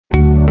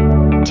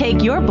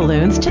take your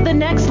balloons to the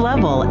next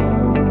level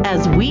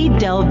as we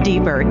delve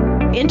deeper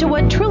into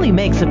what truly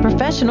makes a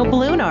professional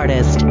balloon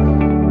artist.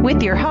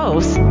 With your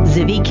host,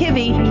 Zivi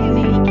Kivi.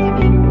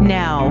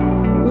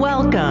 Now,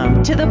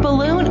 welcome to the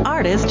Balloon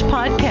Artist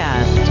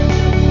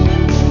Podcast.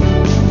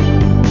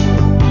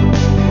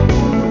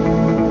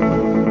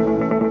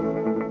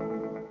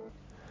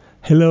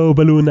 Hello,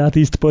 Balloon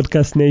Artist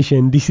Podcast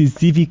Nation. This is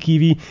Zivi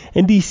Kivi,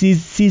 and this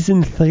is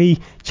Season 3,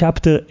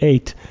 Chapter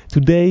 8.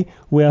 Today,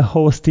 we are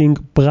hosting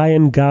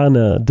Brian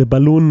Garner, the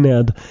balloon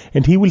nerd,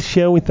 and he will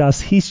share with us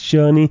his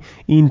journey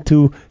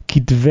into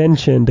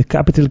Kidvention, the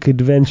Capital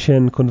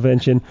Kidvention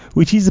convention,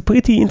 which is a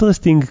pretty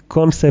interesting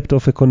concept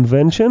of a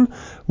convention,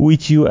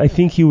 which I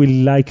think you will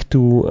like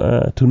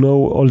to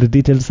know all the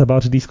details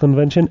about this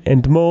convention,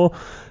 and more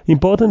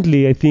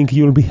importantly, I think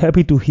you'll be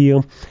happy to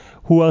hear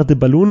who are the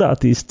balloon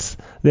artists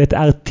that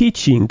are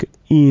teaching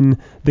in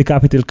the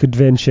Capital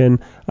Convention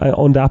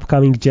on the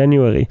upcoming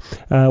January.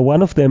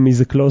 One of them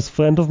is a close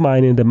friend of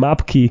mine in the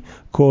Mapki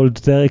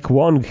called Derek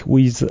Wong, who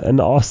is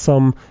an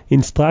awesome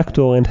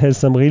instructor and has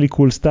some really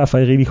cool stuff.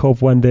 I really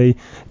hope one day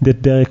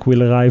that Derek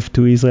will arrive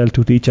to Israel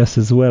to teach us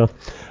as well.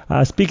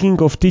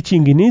 Speaking of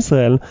teaching in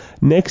Israel,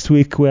 next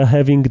week we're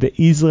having the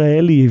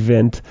Israeli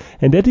event,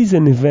 and that is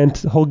an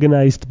event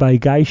organized by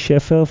Guy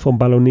Sheffer from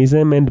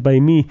Ballonism and by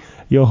me,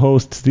 your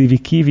host Zivi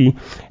Kivi,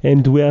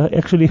 and we are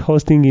actually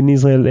hosting in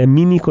Israel a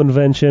mini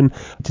convention.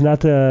 It's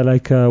not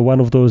like one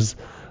of those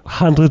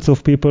hundreds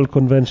of people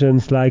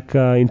conventions like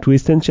in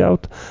Twist and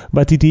Shout,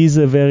 but it is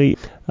a very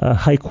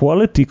high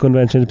quality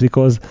convention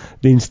because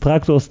the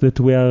instructors that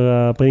we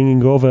are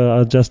bringing over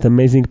are just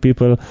amazing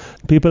people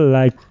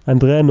like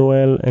Andrea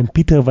Noel and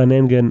Peter Van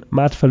Engen,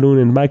 Matt Falloon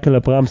and Michael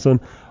Abramson.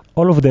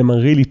 All of them are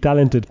really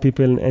talented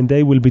people, and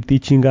they will be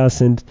teaching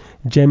us and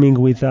jamming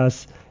with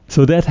us.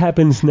 So that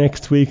happens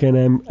next week,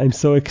 and I'm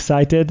so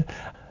excited.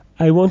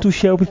 I want to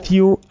share with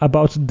you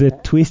about the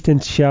Twist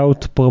and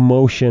Shout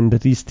promotion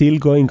that is still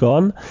going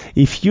on.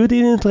 If you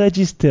didn't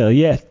register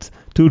yet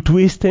to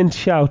Twist and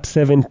Shout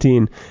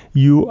 17,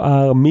 you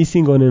are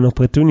missing on an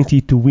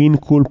opportunity to win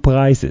cool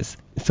prizes.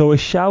 So a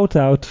shout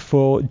out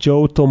for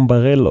Joe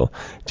Tombarello.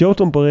 Joe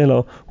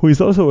Tombarello, who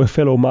is also a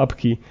fellow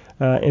Mapki.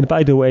 And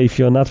by the way, if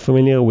you're not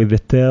familiar with the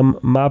term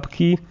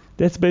Mapki,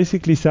 that's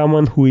basically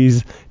someone who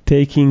is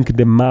taking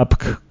the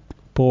MAPK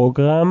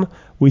program,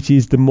 which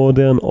is the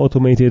modern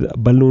automated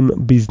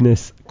balloon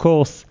business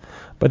course,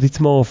 but it's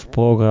more of a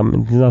program.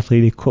 It's not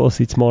really a course,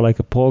 it's more like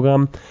a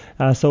program.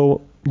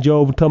 So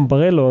Joe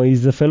Tombarello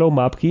is a fellow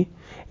Mapki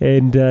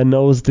and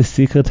knows the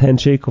secret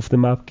handshake of the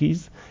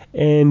Mapkis.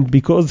 And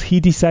because he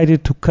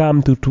decided to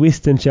come to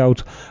Twist and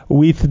Shout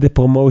with the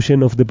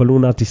promotion of the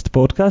Balloon Artist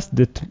Podcast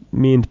that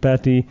me and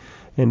Patty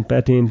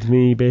and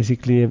me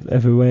basically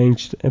have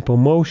arranged a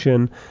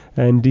promotion,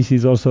 and this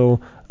is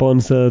also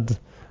sponsored.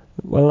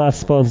 Well, not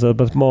sponsored,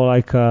 but more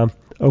like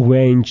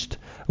arranged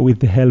with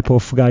the help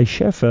of Guy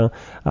Sheffer.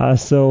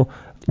 So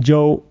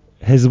Joe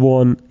has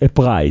won a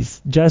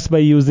prize just by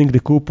using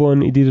the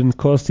coupon. It didn't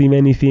cost him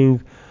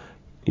anything.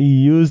 He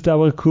used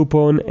our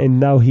coupon, and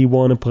now he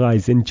won a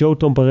prize. And Joe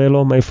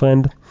Tombarello, my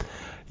friend,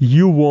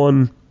 you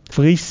won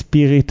Free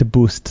Spirit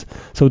Boost.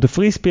 So the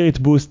Free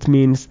Spirit Boost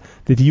means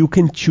that you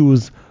can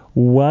choose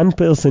one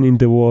person in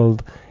the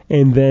world,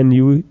 and then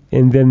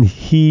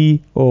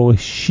he or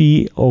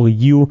she or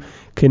you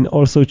can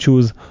also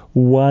choose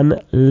one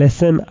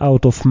lesson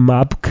out of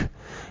MAPK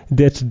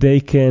that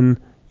they can,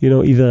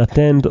 either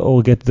attend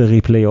or get the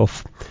replay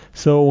of.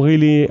 So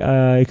really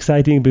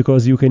exciting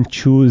because you can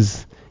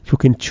choose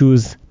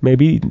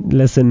maybe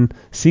lesson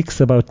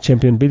 6 about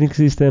champion building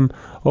system,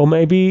 or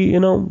maybe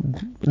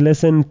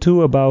lesson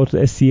 2 about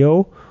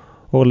SEO,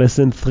 or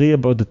lesson 3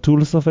 about the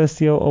tools of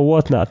SEO, or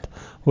whatnot.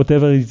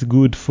 Whatever is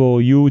good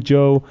for you,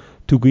 Joe,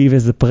 to give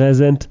as a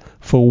present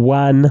for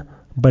one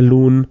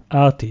balloon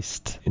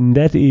artist. And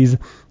that is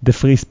the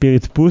Free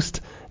Spirit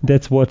Boost.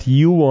 That's what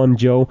you won,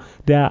 Joe.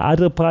 There are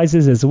other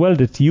prizes as well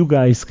that you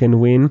guys can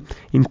win,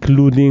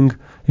 including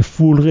a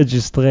full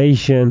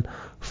registration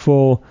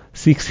for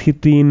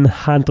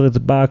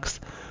 $1,600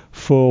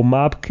 for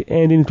MAPK,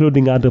 and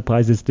including other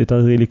prizes that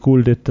are really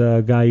cool that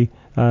Guy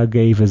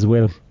gave as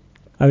well.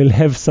 I will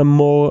have some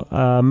more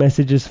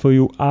messages for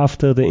you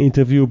after the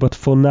interview, but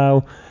for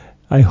now,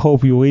 I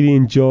hope you really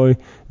enjoy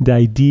the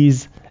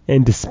ideas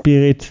and the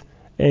spirit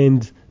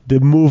and the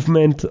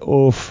movement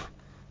of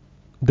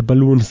the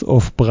balloons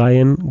of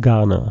Brian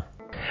Garner.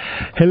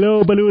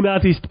 Hello, Balloon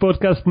Artist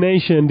Podcast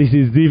Nation. This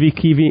is Zivi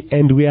Kivi,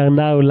 and we are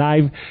now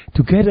live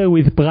together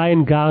with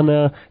Brian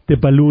Garner, the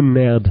balloon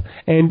nerd.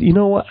 And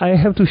I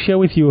have to share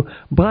with you,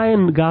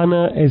 Brian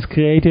Garner has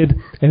created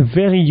a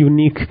very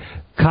unique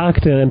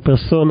character and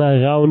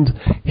persona around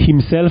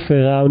himself,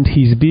 around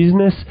his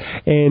business,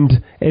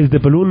 and as the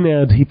Balloon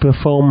Nerd, he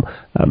performs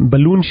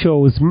balloon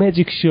shows,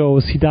 magic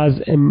shows. He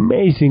does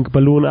amazing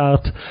balloon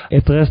art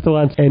at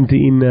restaurants and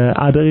in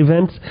other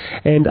events.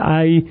 And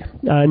I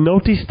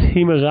noticed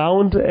him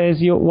around, as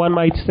one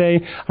might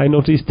say. I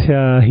noticed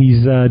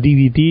his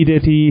DVD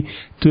that he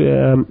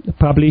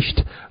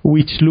published,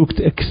 which looked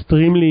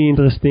extremely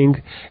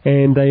interesting.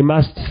 And I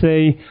must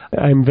say,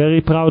 I'm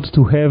very proud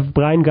to have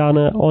Brian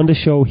Garner on the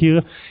show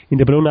here in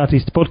the Balloon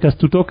Artist Podcast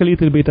to talk a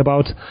little bit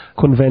about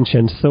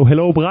conventions. So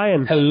hello,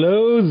 Brian.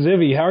 Hello,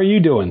 Zivi. How are you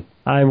doing?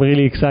 I'm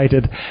really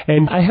excited.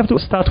 And I have to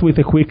start with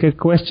a quick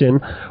question.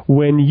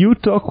 When you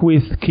talk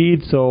with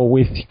kids or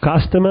with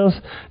customers,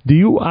 do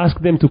you ask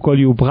them to call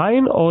you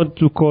Brian or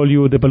to call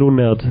you the Balloon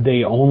Nerd?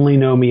 They only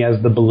know me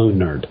as the Balloon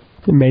Nerd.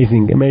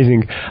 Amazing,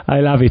 amazing. I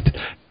love it.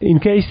 In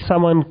case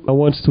someone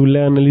wants to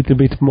learn a little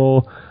bit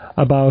more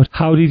about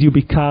how did you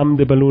become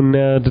the Balloon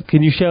Nerd,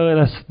 can you share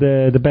with us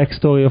the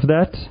backstory of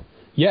that?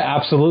 Yeah,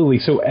 absolutely.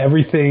 So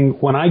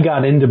when I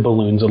got into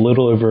balloons a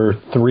little over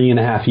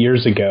 3.5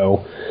 years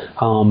ago,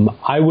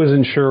 I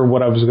wasn't sure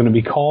what I was going to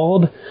be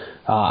called.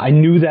 I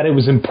knew that it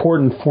was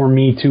important for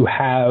me to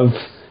have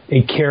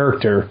a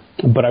character,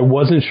 but I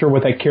wasn't sure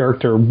what that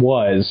character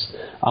was.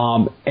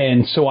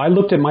 And so I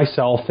looked at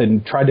myself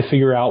and tried to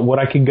figure out what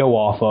I could go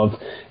off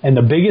of. And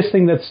the biggest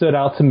thing that stood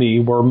out to me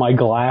were my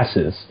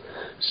glasses.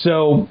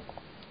 So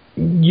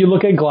you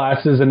look at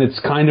glasses and it's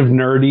kind of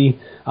nerdy,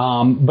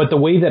 but the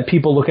way that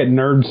people look at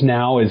nerds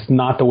now is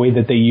not the way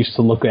that they used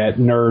to look at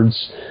nerds,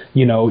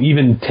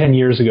 even 10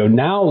 years ago.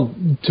 Now,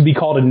 to be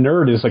called a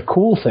nerd is a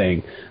cool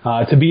thing.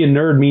 To be a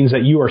nerd means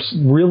that you are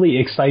really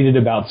excited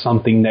about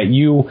something, that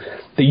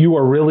you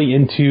are really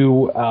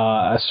into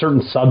a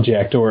certain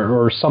subject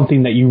or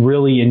something that you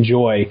really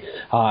enjoy.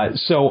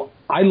 So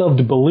I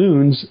loved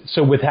balloons,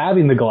 so with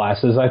having the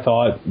glasses, I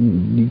thought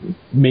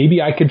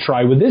maybe I could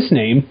try with this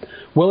name.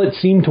 Well, it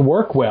seemed to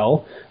work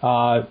well.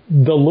 The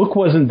look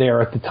wasn't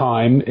there at the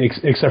time,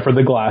 except for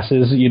the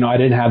glasses. I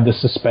didn't have the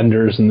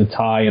suspenders and the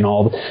tie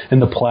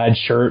and the plaid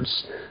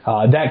shirts.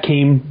 That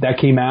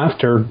came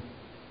after.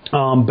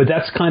 But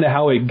that's kind of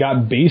how it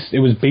got based. It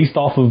was based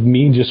off of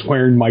me just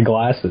wearing my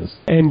glasses.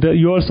 And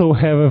you also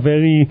have a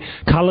very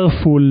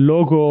colorful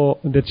logo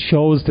that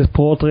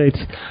portraits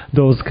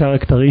those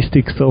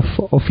characteristics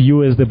of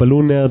you as the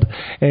Balloon Nerd.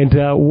 And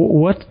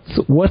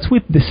what's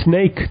with the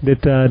snake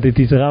that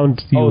is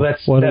around you? Oh,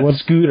 that's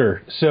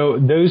Scooter. So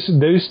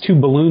those two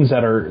balloons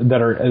that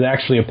are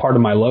actually a part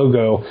of my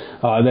logo,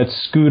 that's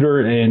Scooter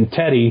and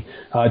Teddy.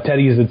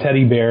 Teddy is the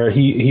teddy bear.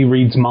 He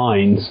reads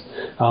minds.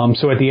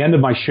 So at the end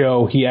of my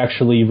show, he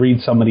actually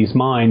read somebody's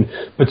mind.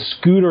 But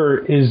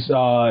Scooter is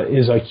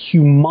a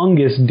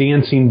humongous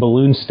dancing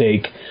balloon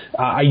stake.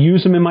 I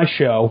use him in my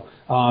show.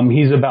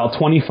 He's about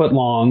 20 foot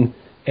long,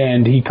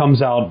 and he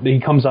comes out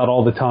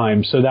all the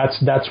time. So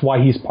that's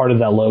why he's part of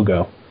that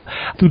logo.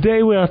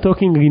 Today we are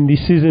talking in this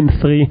season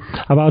 3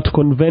 about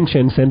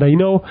conventions, and I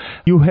know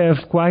you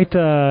have quite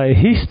a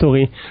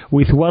history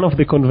with one of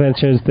the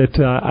conventions that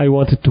I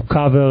wanted to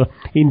cover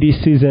in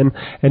this season,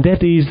 and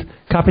that is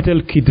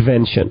Capital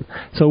Kidvention.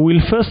 So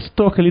we'll first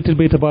talk a little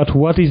bit about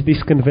what is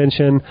this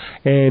convention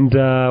and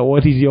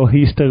what is your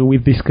history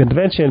with this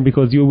convention,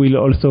 because you will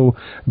also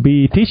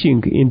be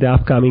teaching in the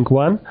upcoming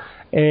one.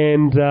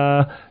 And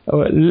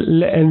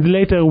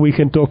later we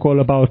can talk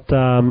all about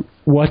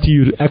what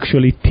you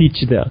actually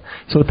teach there.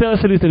 So tell us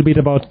a little bit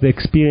about the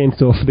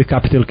experience of the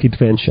Capital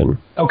Kidvention.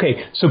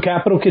 Okay, so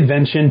Capital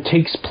Kidvention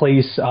takes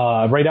place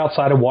right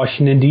outside of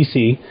Washington,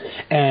 D.C.,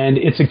 and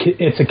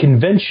it's a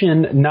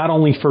convention not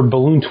only for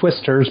balloon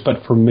twisters,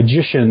 but for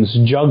magicians,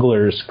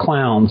 jugglers,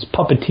 clowns,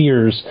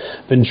 puppeteers,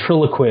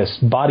 ventriloquists,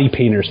 body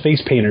painters,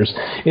 face painters.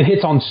 It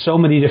hits on so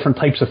many different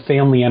types of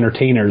family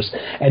entertainers,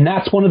 and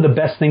that's one of the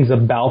best things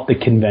about the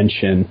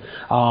convention.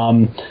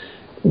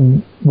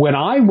 When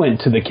I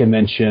went to the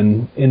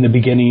convention in the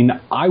beginning,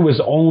 I was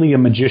only a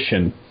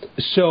magician.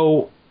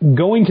 So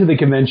going to the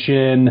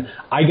convention,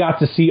 I got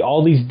to see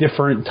all these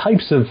different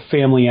types of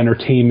family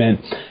entertainment,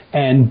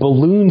 and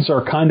balloons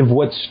are kind of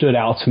what stood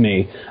out to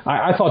me.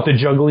 I thought the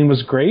juggling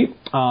was great.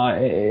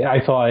 I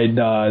thought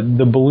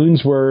the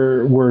balloons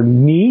were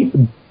neat,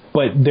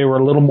 but they were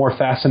a little more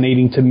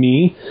fascinating to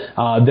me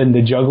than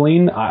the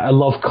juggling. I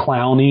love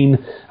clowning.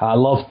 I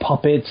love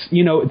puppets.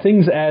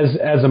 Things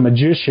as a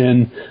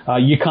magician,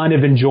 you kind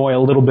of enjoy a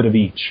little bit of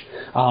each.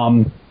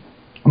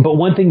 But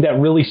one thing that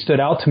really stood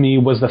out to me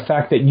was the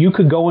fact that you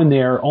could go in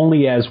there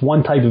only as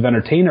one type of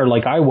entertainer,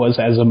 like I was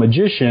as a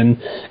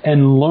magician,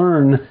 and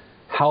learn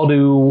how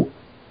to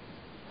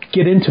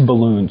get into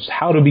balloons,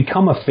 how to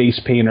become a face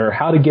painter,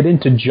 how to get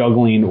into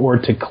juggling or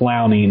to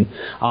clowning.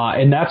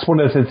 And that's one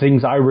of the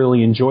things I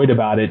really enjoyed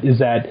about it, is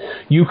that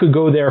you could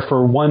go there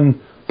for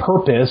one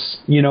purpose,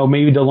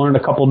 maybe to learn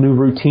a couple new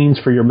routines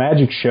for your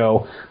magic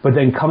show, but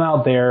then come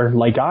out there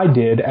like I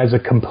did as a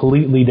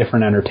completely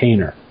different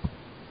entertainer.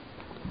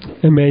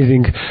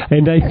 Amazing.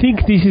 And I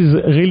think this is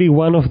really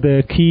one of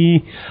the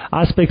key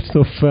aspects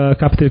of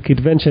Capital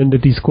Kidvention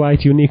that is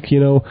quite unique.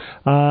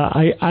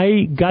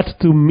 I got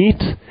to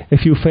meet a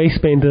few face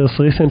painters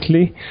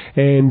recently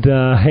and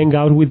hang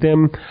out with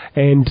them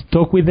and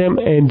talk with them,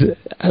 and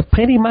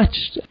pretty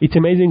much it's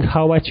amazing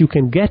how much you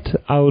can get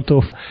out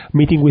of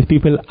meeting with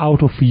people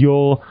out of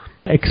your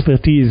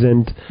expertise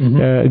and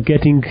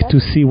getting to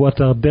see what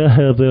are their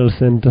hurdles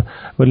and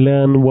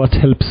learn what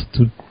helps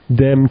to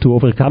them to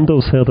overcome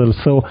those hurdles.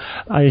 So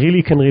I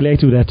really can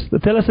relate to that.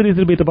 Tell us a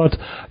little bit about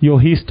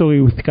your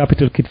history with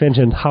Capital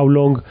Kidvention. How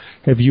long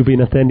have you been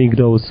attending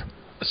those?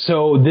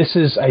 So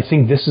I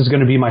think this is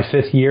going to be my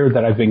 5th year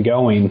that I've been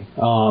going.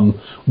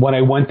 When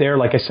I went there,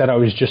 like I said, I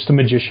was just a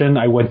magician.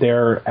 I went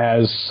there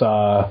as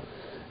an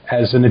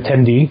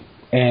attendee,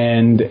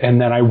 and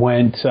then I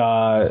went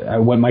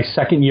my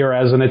 2nd year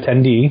as an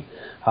attendee.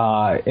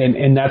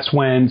 And that's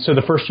when, so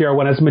the first year I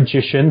went as a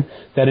magician.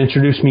 That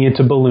introduced me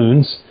into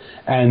balloons.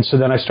 And so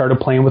then I started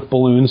playing with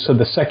balloons. So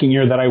the 2nd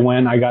year that I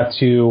went, I got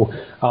to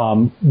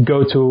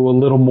go to a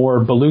little more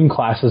balloon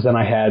classes than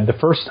I had the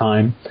first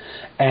time.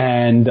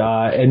 And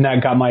that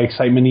got my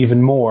excitement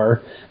even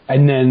more.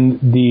 And then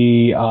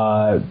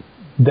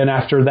then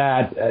after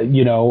that,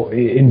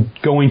 in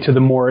going to the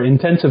more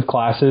intensive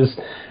classes,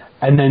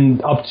 and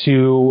then up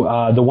to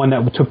the one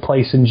that took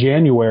place in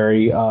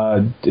January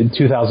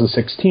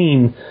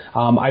 2016,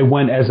 I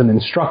went as an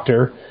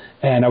instructor,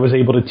 and I was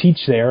able to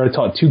teach there. I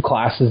taught 2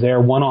 classes there,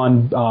 one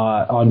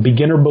on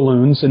beginner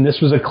balloons, and this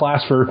was a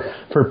class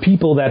for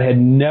people that had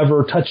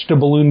never touched a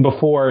balloon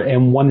before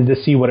and wanted to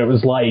see what it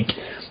was like.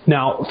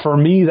 Now, for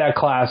me, that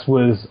class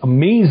was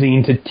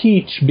amazing to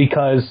teach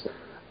because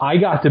I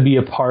got to be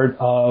a part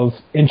of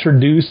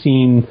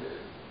introducing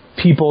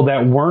people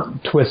that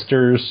weren't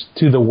twisters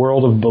to the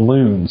world of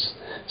balloons.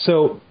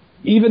 So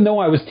even though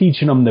I was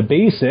teaching them the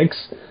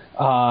basics,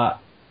 I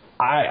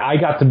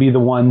got to be the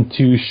one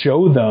to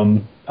show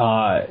them,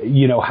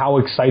 how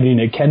exciting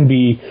it can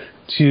be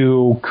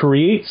to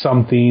create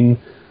something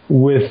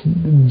with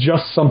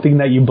just something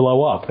that you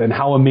blow up, and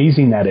how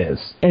amazing that is.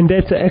 And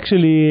that's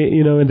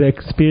actually, the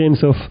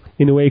experience of,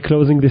 in a way,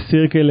 closing the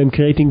circle and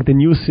creating the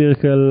new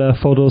circle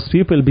for those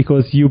people,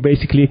 because you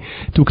basically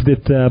took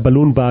that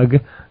balloon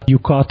bug. You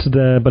caught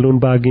the balloon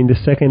bug in the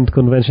 2nd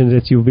convention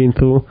that you've been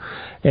through,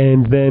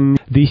 and then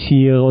this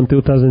year, on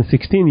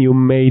 2016, you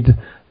made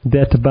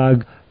that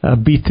bug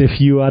beat a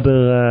few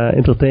other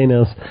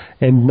entertainers,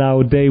 and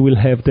now they will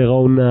have their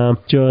own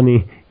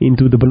journey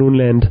into the balloon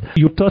land.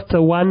 You taught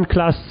one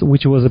class,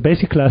 which was a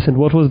basic class, and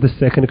what was the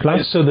 2nd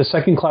class? So the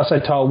 2nd class I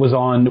taught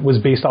was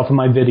based off of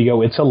my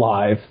video, It's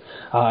Alive.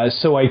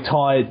 So I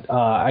taught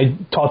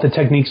the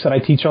techniques that I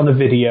teach on the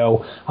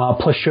video,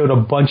 plus showed a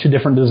bunch of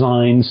different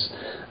designs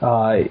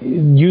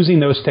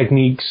using those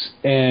techniques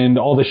and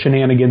all the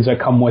shenanigans that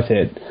come with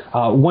it.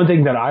 One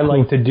thing that I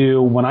like to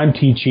do when I'm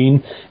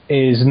teaching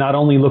is not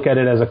only look at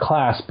it as a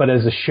class, but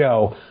as a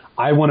show.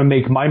 I want to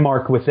make my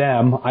mark with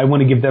them. I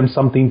want to give them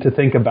something to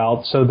think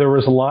about. So there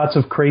was lots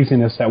of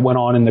craziness that went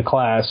on in the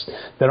class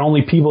that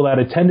only people that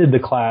attended the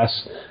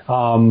class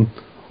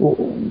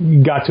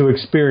got to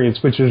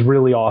experience, which is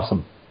really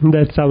awesome.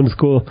 That sounds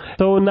cool.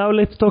 So now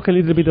let's talk a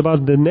little bit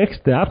about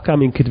the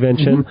upcoming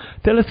convention.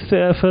 Tell us,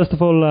 first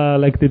of all,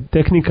 the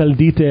technical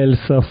details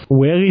of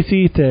where is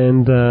it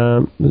and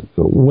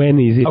when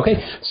is it?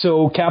 Okay,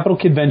 so Capital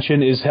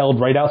Kidvention is held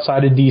right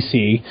outside of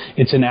D.C.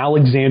 It's in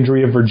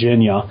Alexandria,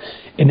 Virginia,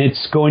 and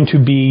it's going to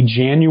be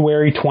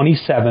January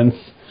 27th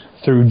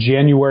through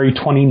January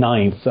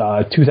 29th,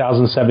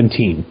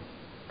 2017.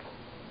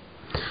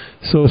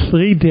 So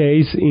 3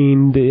 days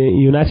in the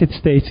United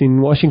States,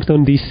 in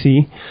Washington,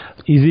 D.C.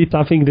 Is it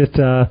something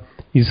that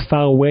is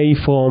far away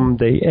from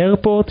the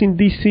airport in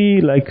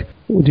D.C.? Do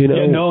you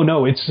know? Yeah,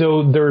 no. It's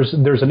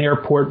there's an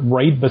airport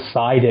right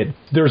beside it.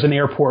 There's an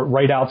airport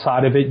right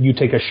outside of it. You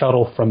take a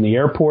shuttle from the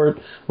airport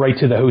right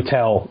to the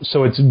hotel.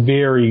 So it's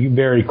very,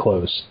 very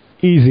close.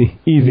 Easy.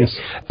 Yes.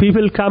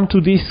 People come to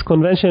this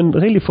convention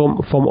really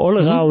from all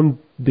around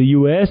the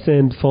U.S.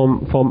 and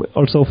from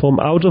also from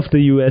out of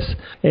the U.S.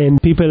 and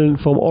people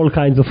from all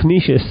kinds of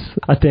niches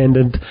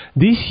attended.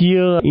 This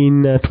year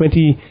in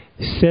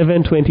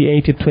 27,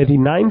 28, and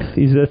 29th,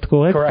 is that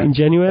correct? Correct. In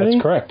January?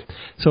 That's correct.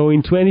 So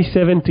in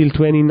 27 till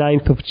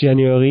 29th of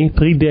January,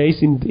 3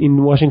 days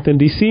in Washington,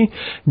 D.C.,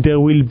 there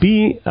will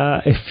be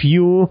a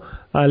few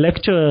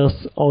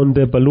lecturers on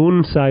the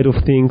balloon side of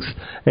things,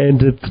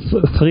 and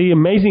 3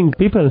 amazing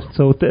people.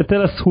 So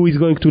tell us who is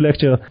going to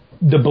lecture.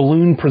 The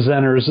balloon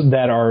presenters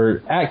that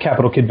are at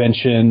Capital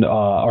Kidvention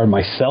are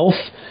myself,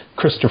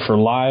 Christopher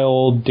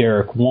Lyle,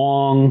 Derek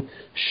Wong,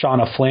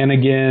 Shauna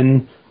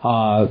Flanagan,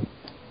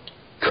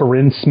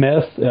 Corinne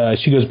Smith.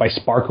 She goes by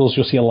Sparkles.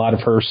 You'll see a lot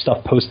of her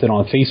stuff posted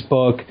on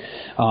Facebook.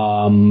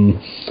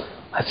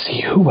 Let's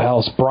see, who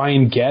else?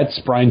 Brian Getz.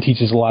 Brian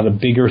teaches a lot of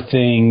bigger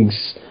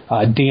things.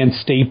 Dan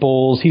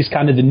Staples. He's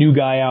kind of the new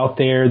guy out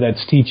there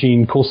that's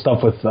teaching cool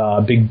stuff with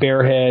big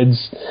bear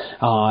heads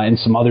and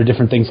some other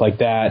different things like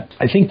that.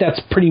 I think that's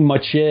pretty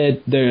much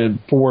it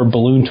for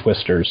balloon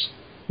twisters.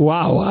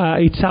 Wow,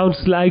 it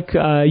sounds like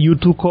you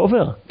took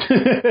over.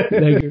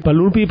 Like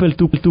balloon people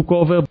took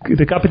over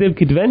the Capital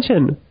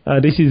Convention.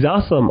 This is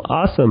awesome.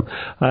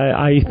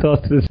 I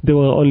thought that there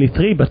were only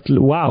 3, but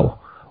wow,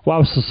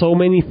 so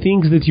many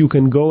things that you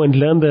can go and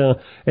learn there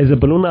as a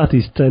balloon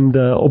artist. And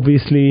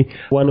obviously,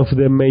 one of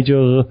the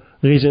major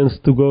reasons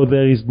to go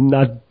there is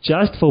not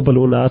just for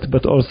balloon art,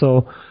 but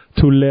also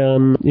to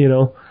learn,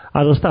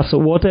 other stuff. So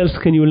what else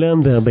can you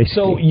learn there, basically?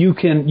 So you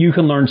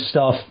can learn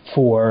stuff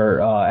for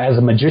as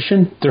a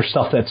magician. There's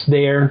stuff that's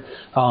there.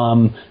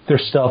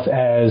 There's stuff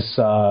as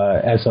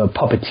a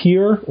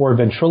puppeteer or a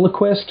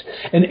ventriloquist.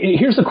 And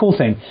here's the cool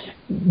thing.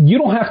 You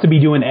don't have to be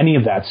doing any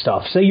of that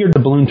stuff. Say you're the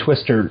balloon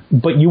twister,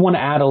 but you want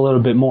to add a little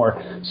bit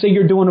more. Say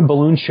you're doing a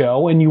balloon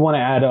show and you want to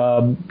add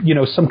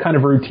some kind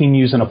of routine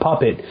using a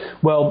puppet.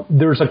 Well,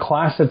 there's a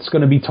class that's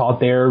going to be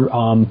taught there,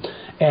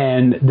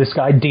 and this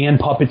guy Dan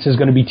Puppets is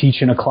going to be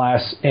teaching a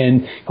class,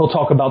 and he'll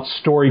talk about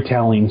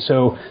storytelling.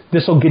 So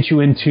this will get you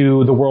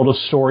into the world of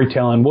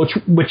storytelling,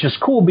 which is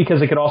cool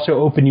because it could also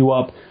open you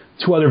up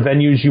to other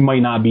venues you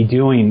might not be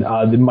doing,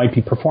 that might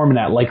be performing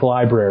at, like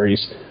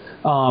libraries.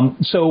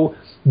 So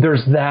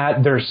there's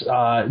that.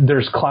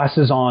 There's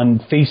classes on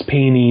face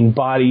painting,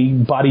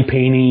 body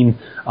painting.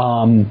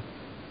 I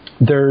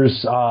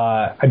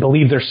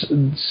believe there's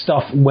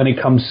stuff when it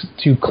comes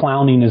to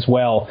clowning as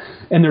well.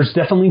 And there's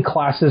definitely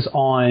classes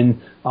on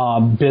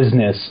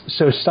business.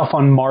 So stuff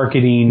on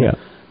marketing. Yeah.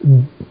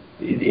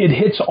 It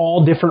hits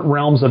all different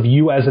realms of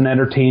you as an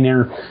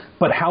entertainer,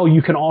 but how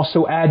you can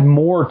also add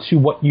more to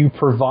what you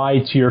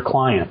provide to your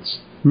clients.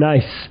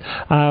 Nice.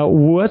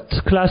 What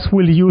class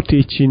will you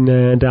teach in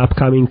the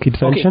upcoming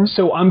convention? Okay,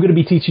 so I'm going to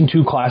be teaching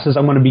 2 classes.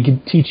 I'm going to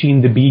be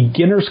teaching the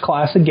beginner's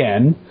class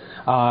again.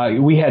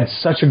 We had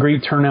such a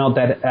great turnout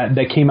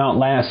that came out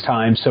last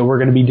time, so I'm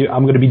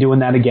going to be doing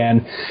that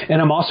again.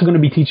 And I'm also going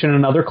to be teaching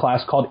another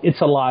class called It's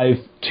Alive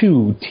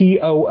 2,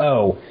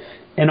 TOO.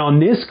 And on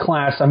this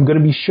class, I'm going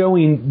to be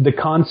showing the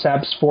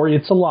concepts for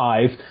It's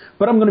Alive,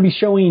 but I'm going to be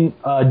showing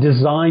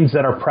designs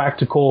that are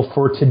practical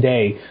for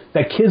today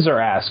that kids are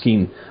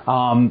asking.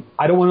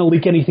 I don't want to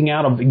leak anything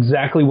out of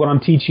exactly what I'm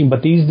teaching,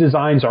 but these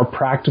designs are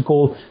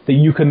practical that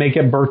you can make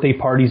at birthday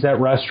parties, at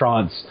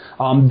restaurants,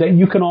 that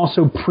you can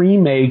also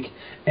pre-make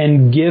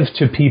and give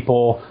to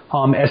people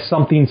as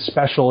something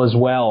special as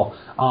well.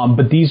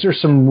 But these are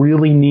some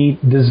really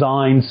neat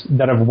designs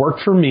that have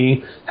worked for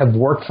me, have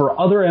worked for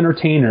other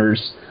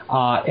entertainers,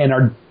 and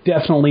are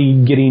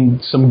definitely getting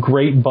some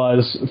great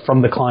buzz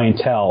from the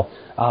clientele.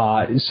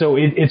 So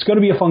it's going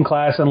to be a fun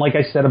class. And like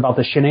I said about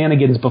the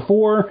shenanigans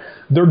before,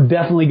 they're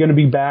definitely going to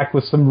be back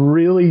with some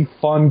really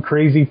fun,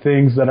 crazy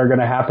things that are going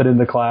to happen in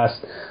the class.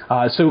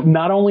 So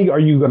not only are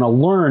you going to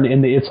learn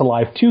in the It's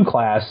Alive 2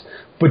 class,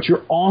 but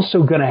you're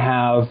also going to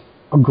have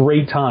a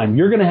great time.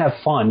 You're going to have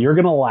fun. You're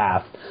going to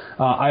laugh.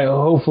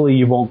 Hopefully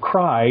you won't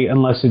cry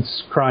unless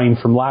it's crying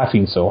from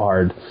laughing so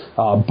hard.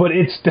 But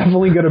it's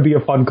definitely going to be a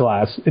fun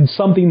class. It's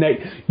something that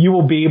you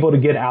will be able to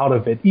get out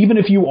of it. Even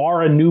if you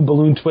are a new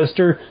balloon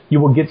twister,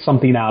 you will get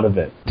something out of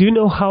it. Do you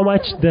know how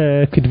much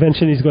the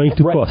convention is going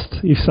to cost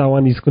if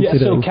someone is considering?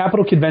 Yeah, so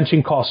Capital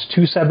Convention costs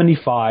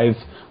 $275,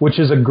 which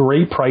is a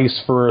great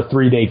price for a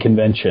 3-day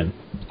convention.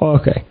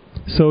 Okay.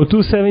 So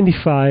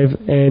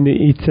 $275, and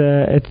it's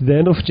at the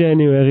end of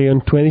January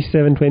on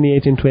 27th,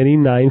 28th, and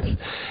 29th.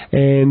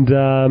 And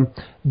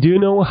do you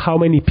know how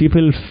many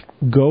people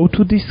go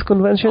to this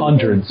convention?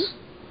 Hundreds.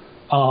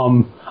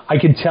 I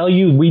can tell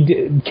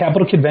you,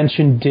 Capital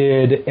Convention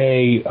did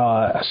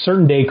a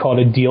certain day called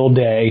a deal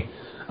day.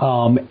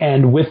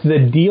 And with the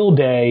deal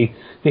day,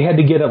 they had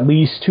to get at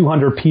least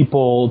 200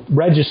 people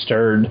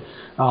registered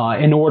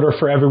in order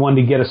for everyone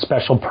to get a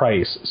special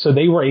price. So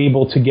they were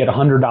able to get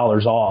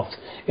 $100 off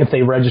if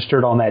they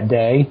registered on that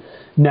day.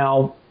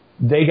 Now,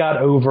 they got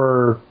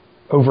over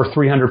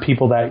 300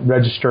 people that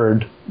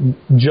registered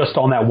just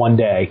on that one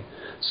day.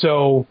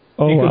 So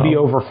it could be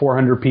over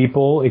 400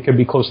 people. It could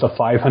be close to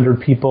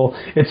 500 people.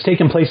 It's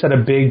taking place at a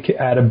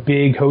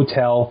big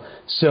hotel.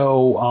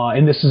 So,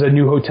 and this is a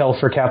new hotel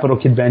for Capital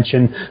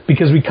Convention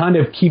because we kind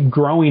of keep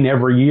growing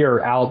every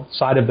year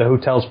outside of the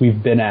hotels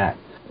we've been at.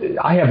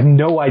 I have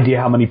no idea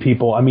how many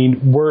people. I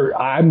mean,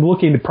 I'm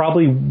looking at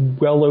probably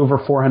well over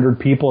 400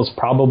 people is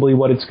probably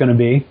what it's going to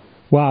be.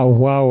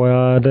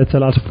 Wow, that's a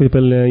lot of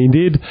people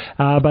indeed.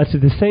 But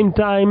at the same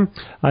time,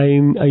 I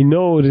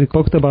know they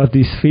talked about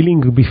this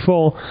feeling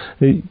before.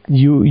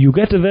 You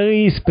get a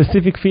very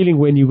specific feeling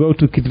when you go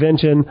to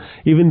convention,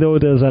 even though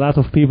there's a lot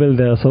of people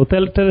there. So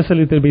tell us a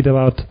little bit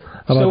about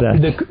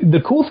that.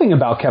 The cool thing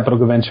about Capital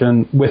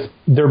Convention, with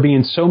there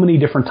being so many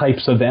different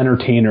types of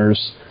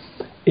entertainers,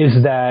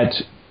 is that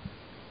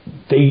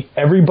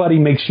everybody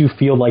makes you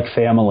feel like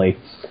family.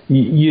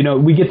 You know,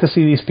 we get to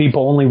see these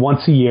people only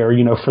once a year,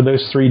 you know, for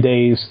those 3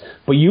 days,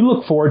 but you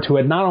look forward to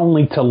it not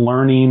only to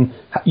learning,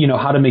 you know,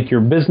 how to make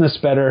your business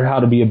better, how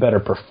to be a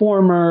better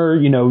performer,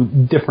 you know,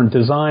 different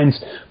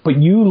designs, but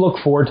you look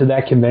forward to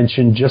that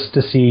convention just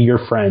to see your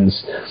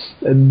friends,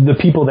 the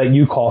people that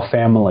you call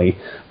family.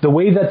 The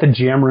way that the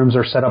jam rooms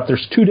are set up,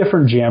 there's 2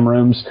 different jam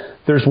rooms.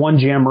 There's one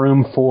jam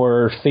room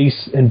for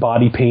face and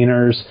body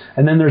painters,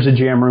 and then there's a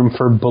jam room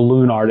for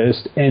balloon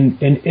artists, and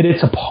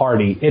it's a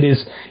party. It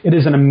is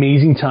an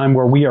amazing time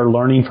where we are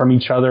learning from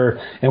each other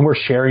and we're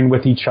sharing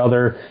with each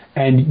other,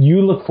 and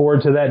you look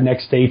forward to that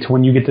next day to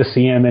when you get to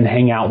see them and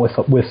hang out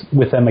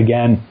with them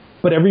again.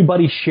 But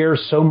everybody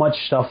shares so much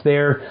stuff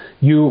there.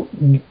 You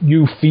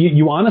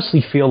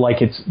honestly feel like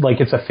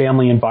it's a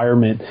family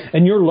environment,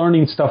 and you're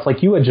learning stuff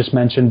like you had just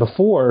mentioned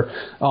before.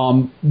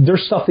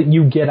 There's stuff that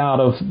you get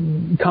out of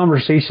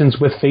conversations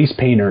with face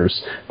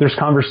painters. There's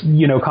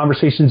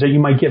conversations that you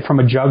might get from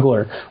a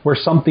juggler, where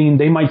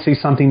they might say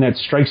something that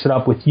strikes it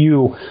up with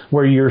you,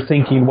 where you're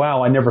thinking,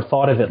 "Wow, I never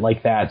thought of it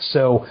like that."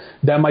 So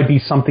that might be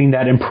something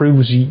that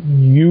improves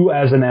you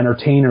as an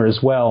entertainer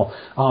as well.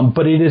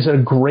 But it is a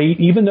great,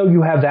 even though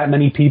you have that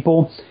many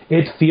people,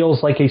 it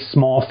feels like a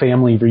small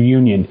family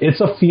reunion.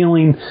 It's a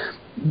feeling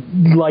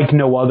like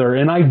no other.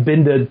 And I've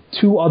been to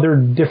 2 other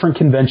different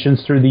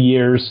conventions through the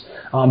years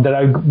that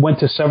I went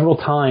to several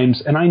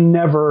times, and I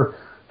never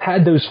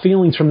had those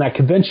feelings from that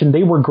convention.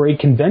 They were great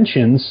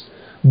conventions,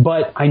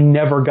 but I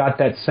never got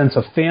that sense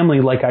of family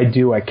like I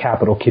do at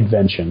Capital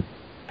Convention.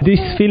 This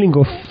feeling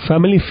of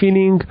family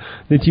feeling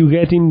that you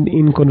get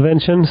in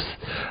conventions,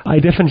 I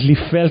definitely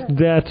felt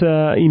that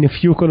in a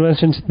few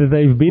conventions that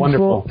I've been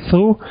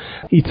through.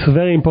 It's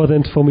very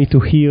important for me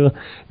to hear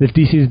that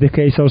this is the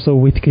case also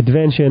with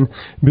convention,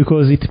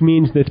 because it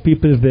means that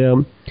people there,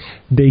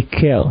 they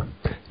care.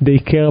 They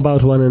care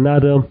about one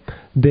another.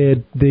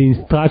 The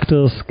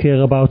instructors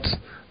care about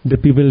the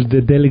people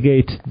that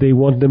delegate. They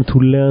want them to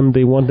learn,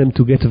 they want them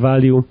to get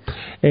value,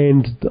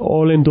 and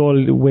all in all,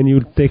 when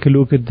you take a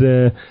look at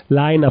the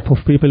lineup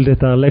of people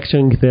that are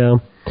lecturing there,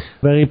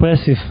 very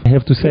impressive, I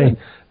have to say.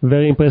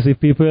 Very impressive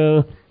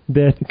people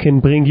that can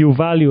bring you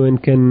value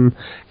and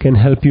can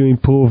help you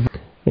improve,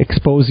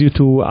 expose you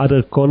to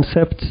other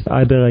concepts,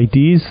 other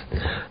ideas.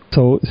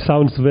 So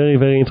sounds very,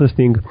 very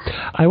interesting.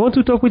 I want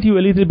to talk with you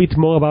a little bit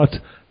more about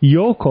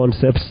your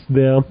concepts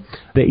there,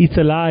 the It's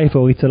Alive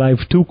or It's Alive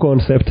 2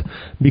 concept,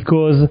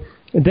 because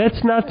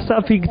that's not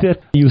something that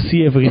you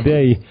see every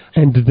day,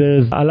 and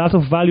there's a lot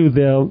of value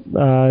there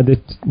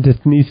that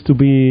needs to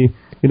be,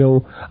 you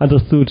know,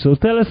 understood. So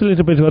tell us a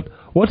little bit about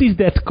what is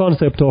that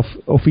concept of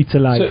It's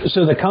Alive.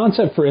 So the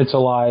concept for It's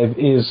Alive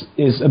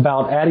is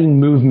about adding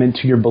movement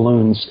to your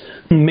balloons,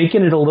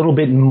 making it a little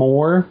bit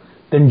more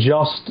than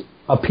just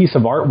a piece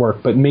of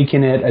artwork, but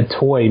making it a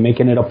toy,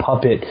 making it a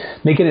puppet,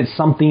 making it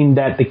something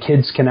that the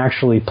kids can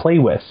actually play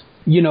with.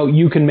 You know,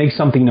 you can make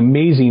something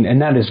amazing,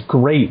 and that is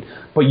great,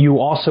 but you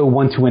also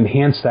want to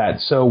enhance that.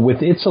 So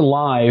with It's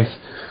Alive,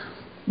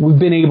 we've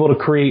been able to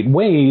create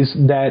ways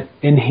that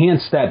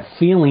enhance that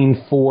feeling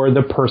for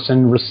the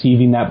person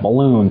receiving that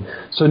balloon.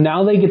 So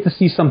now they get to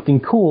see something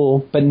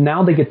cool, but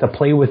now they get to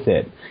play with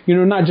it. You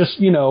know, not just,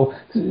 you know,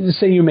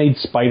 say you made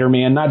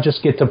Spider-Man, not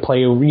just get to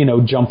play, you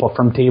know, jump up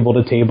from table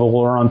to table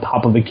or on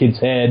top of a kid's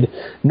head.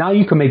 Now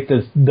you can make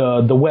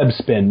the web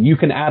spin. You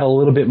can add a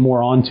little bit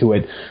more onto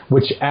it,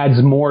 which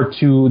adds more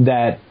to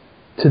that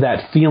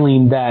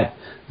feeling that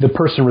the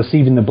person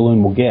receiving the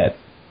balloon will get.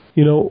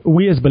 You know,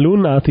 we as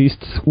balloon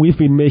artists, we've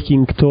been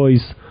making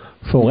toys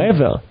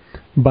forever,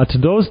 but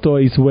those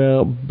toys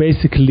were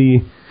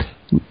basically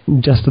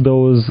just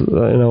those,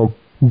 you know,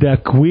 the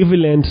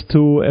equivalent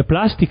to a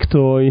plastic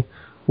toy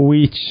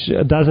which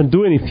doesn't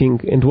do anything.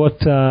 And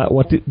what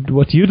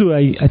you do,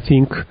 I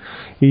think,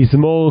 is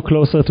more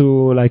closer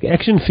to like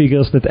action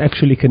figures that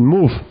actually can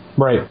move.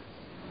 Right.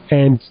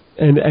 And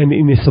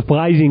in a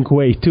surprising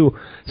way too.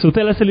 So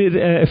tell us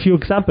a few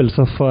examples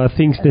of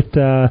things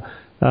that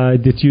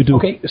you do.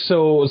 Okay,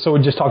 so we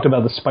just talked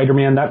about the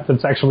Spider-Man.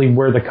 That's actually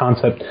where the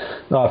concept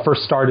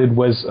first started,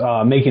 was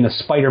making a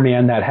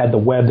Spider-Man that had the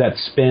web that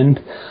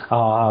spinned.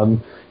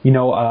 You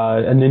know,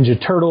 a Ninja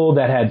Turtle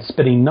that had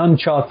spinning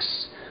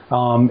nunchucks.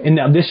 And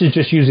now this is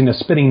just using a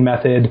spinning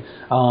method.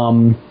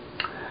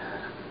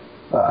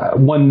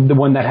 The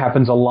one that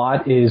happens a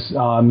lot is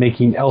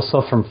making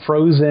Elsa from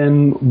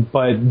Frozen,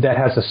 but that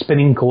has a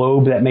spinning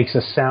globe that makes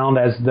a sound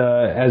as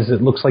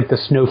it looks like the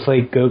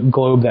snowflake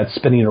globe that's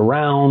spinning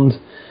around.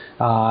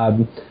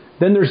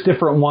 Then there's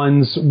different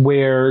ones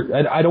where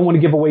I don't want to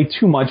give away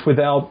too much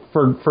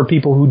for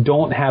people who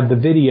don't have the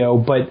video,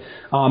 but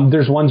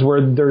there's ones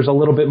where there's a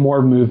little bit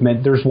more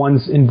movement. There's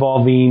ones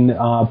involving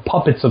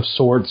puppets of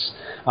sorts,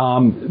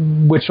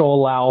 which will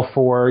allow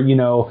for, you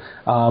know,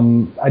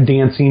 a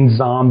dancing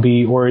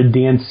zombie or a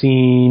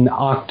dancing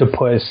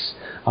octopus.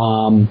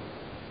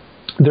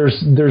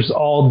 There's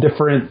all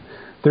different.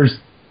 There's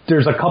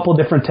there's a couple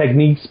different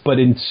techniques, but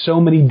in so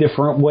many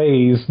different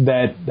ways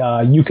that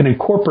you can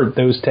incorporate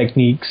those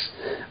techniques,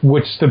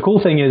 which the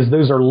cool thing is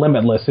those are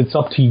limitless. It's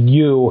up to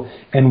you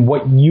and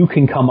what you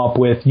can come up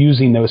with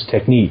using those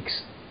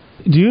techniques.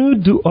 Do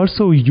you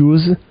also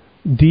use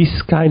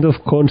these kind of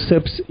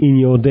concepts in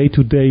your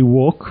day-to-day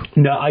work?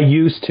 No, I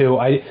used to.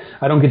 I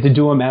don't get to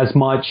do them as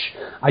much.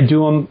 I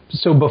do them.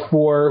 So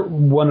before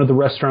one of the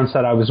restaurants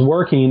that I was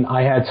working,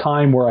 I had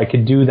time where I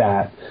could do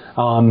that.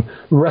 The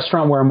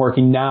restaurant where I'm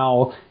working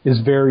now is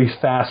very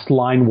fast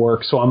line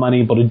work, so I'm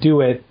unable to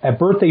do it. At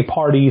birthday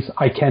parties,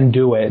 I can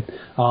do it.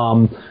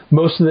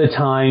 Most of the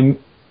time,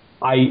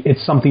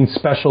 it's something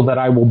special that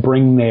I will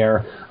bring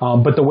there.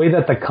 But the way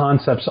that the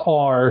concepts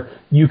are,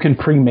 you can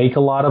pre-make a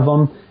lot of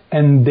them,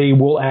 and they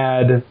will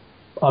add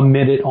a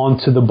minute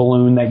onto the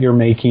balloon that you're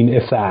making,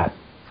 if that.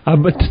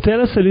 But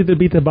tell us a little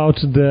bit about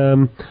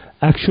the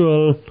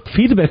actual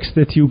feedbacks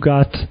that you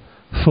got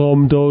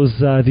from those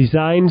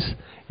designs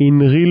in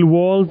real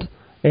world,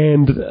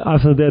 and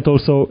after that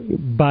also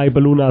by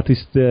balloon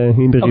artists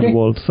in the real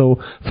world.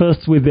 So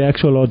first with the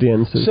actual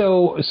audience.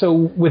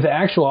 So with the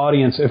actual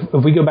audience,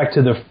 if we go back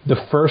to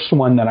the first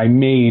one that I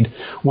made,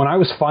 when I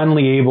was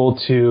finally able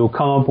to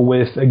come up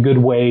with a good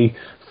way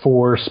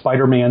for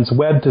Spider-Man's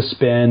web to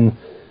spin,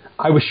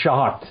 I was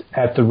shocked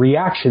at the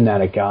reaction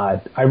that it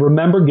got. I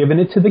remember giving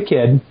it to the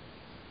kid,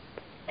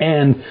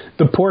 and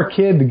the poor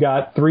kid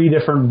got 3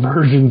 different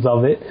versions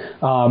of it.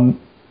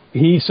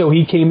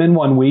 He came in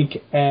one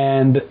week,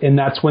 and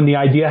that's when the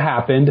idea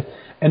happened,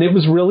 and it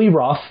was really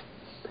rough.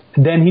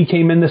 Then he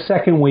came in the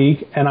second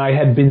week, and I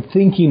had been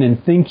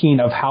thinking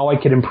of how I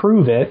could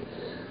improve it.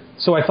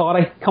 So I thought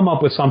I'd come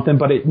up with something,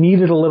 but it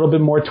needed a little bit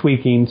more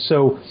tweaking.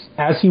 So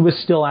as he was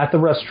still at the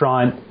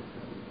restaurant,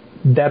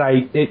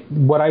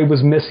 what I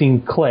was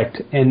missing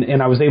clicked,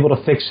 and I was able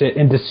to fix it.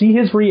 And to see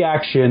his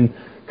reaction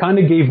kind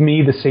of gave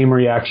me the same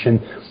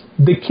reaction.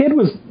 The kid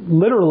was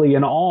literally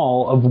in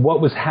awe of what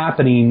was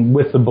happening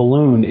with the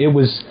balloon. It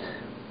was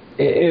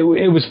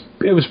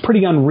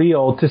pretty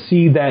unreal to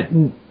see that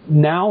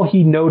now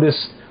he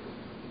noticed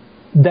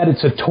that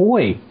it's a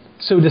toy.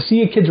 So to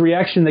see a kid's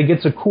reaction that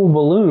gets a cool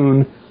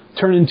balloon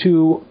turn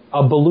into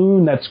a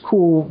balloon that's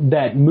cool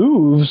that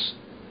moves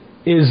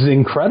is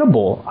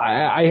incredible.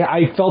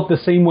 I felt the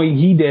same way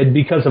he did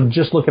because of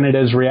just looking at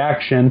his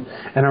reaction.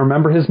 And I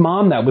remember his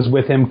mom that was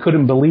with him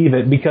couldn't believe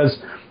it because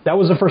that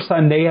was the first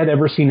time they had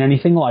ever seen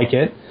anything like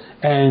it.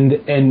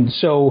 And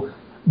so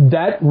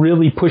that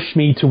really pushed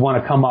me to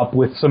want to come up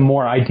with some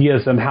more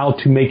ideas on how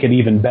to make it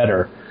even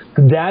better.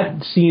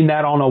 Seeing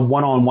that on a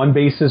one-on-one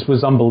basis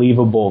was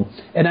unbelievable.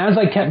 And as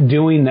I kept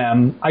doing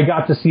them, I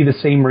got to see the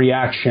same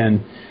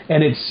reaction,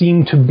 and it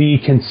seemed to be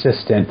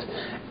consistent.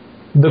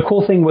 The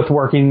cool thing with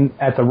working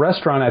at the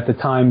restaurant at the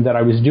time that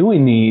I was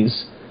doing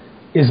these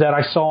is that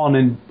I saw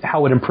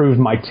how it improved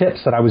my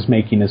tips that I was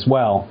making as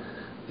well.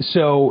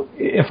 So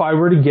if I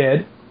were to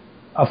get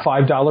a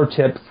 $5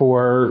 tip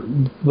for,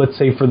 let's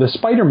say, for the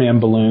Spider-Man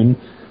balloon,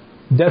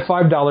 that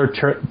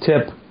 $5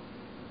 tip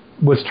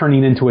was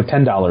turning into a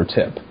 $10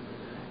 tip.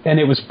 And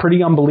it was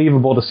pretty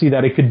unbelievable to see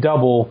that it could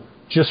double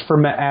just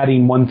from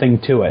adding one thing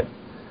to it.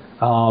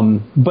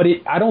 But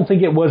I don't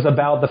think it was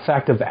about the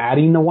fact of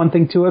adding the one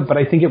thing to it, but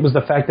I think it was the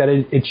fact that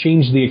it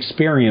changed the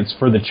experience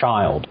for the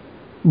child.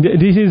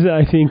 This is,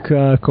 I think,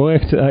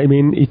 correct. I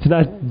mean, it's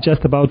not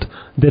just about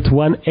that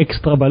one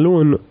extra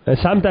balloon.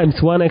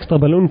 Sometimes one extra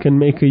balloon can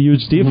make a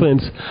huge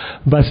difference,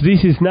 but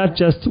this is not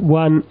just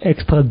one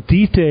extra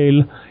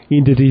detail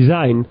in the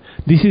design.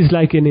 This is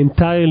like an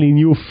entirely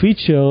new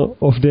feature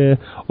of the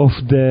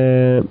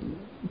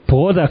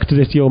product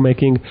that you're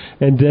making,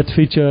 and that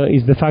feature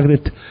is the fact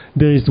that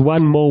there is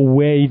one more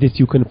way that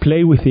you can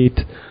play with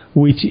it,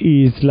 which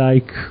is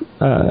like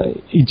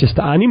it just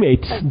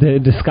animates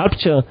the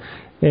sculpture,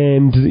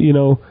 and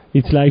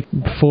it's like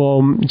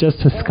from just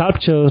a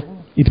sculpture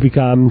it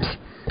becomes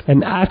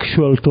an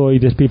actual toy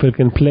that people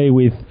can play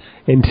with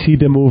and see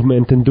the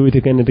movement and do it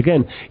again and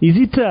again. Is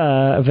it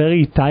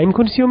very time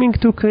consuming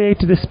to create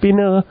the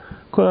spinner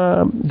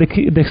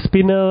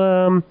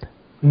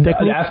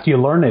technique? After you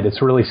learn it,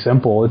 it's really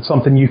simple. It's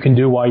something you can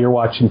do while you're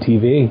watching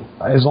TV,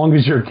 as long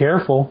as you're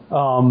careful.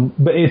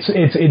 But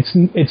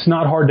it's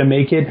not hard to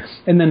make it.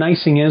 And the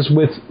nice thing is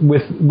with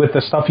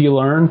the stuff you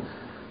learn,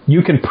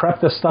 you can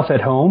prep the stuff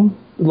at home.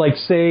 Like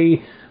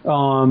say,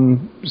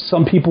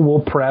 some people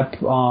will prep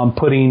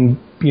putting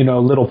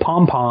little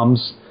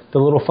pom-poms, the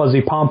little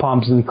fuzzy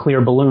pom-poms in clear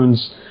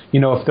balloons.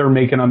 If they're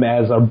making them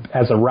as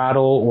a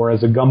rattle or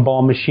as a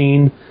gumball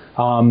machine.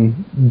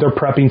 They're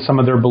prepping some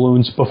of their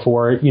balloons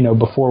before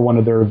one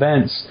of their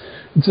events.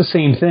 It's the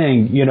same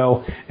thing,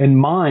 In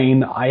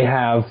mine, I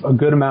have a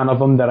good amount of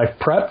them that I've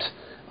prepped.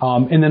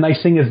 And the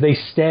nice thing is they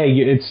stay.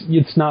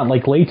 It's not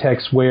like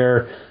latex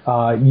where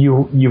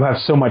you have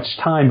so much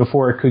time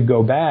before it could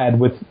go bad.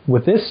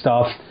 With this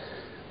stuff,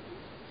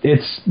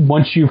 it's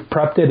once you've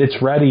prepped it,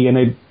 it's ready,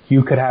 and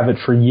you could have it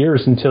for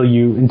years until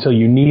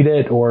you need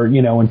it, or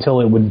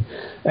until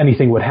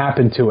anything would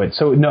happen to it.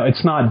 So no,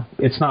 it's not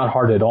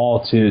hard at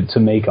all to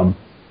make them.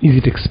 Is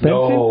it expensive?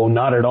 No,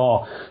 not at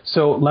all.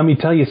 So let me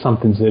tell you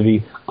something,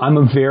 Zivi. I'm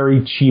a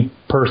very cheap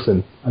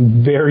person.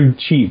 I'm very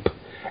cheap.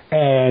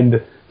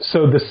 And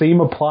so the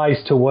same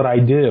applies to what I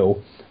do.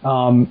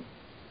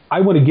 I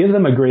want to give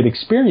them a great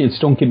experience,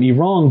 don't get me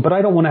wrong, but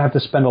I don't want to have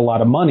to spend a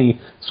lot of money.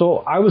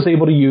 So I was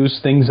able to use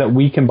things that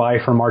we can buy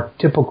from our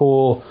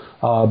typical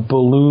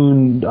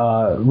balloon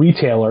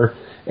retailer,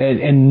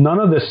 and none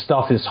of this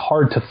stuff is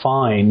hard to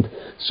find.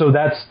 So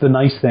that's the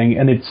nice thing,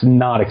 and it's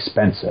not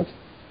expensive.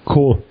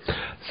 Cool.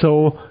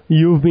 So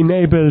you've been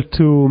able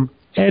to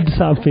add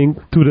something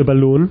to the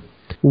balloon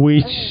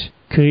which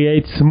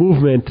creates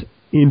movement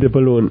in the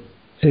balloon.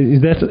 Is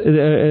that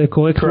a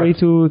correct way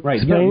to right.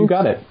 explain? Yeah, you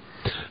got it.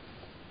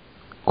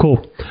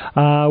 Cool.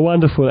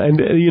 Wonderful. And,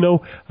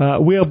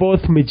 we are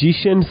both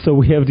magicians, so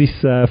we have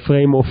this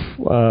frame of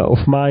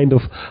mind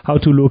of how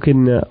to look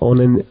on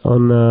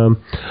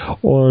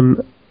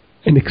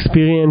an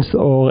experience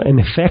or an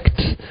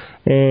effect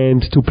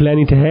and to plan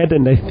it ahead.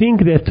 And I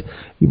think that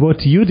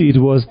what you did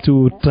was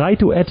to try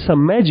to add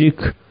some magic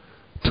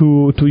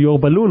to your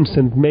balloons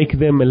and make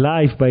them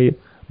alive by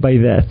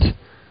that.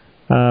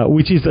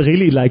 Which is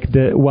really like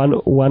the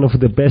one of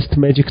the best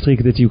magic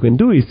trick that you can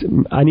do is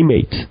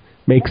animate.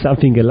 Make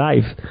something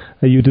alive.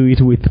 You do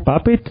it with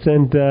puppets,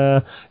 and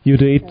you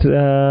do it,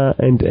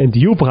 and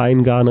you,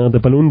 Brian Garner, the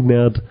balloon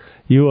nerd,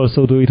 you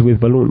also do it with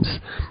balloons.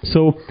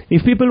 So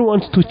if people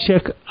want to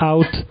check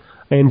out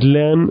and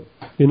learn,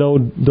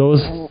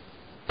 those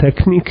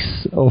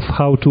techniques of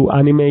how to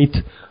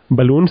animate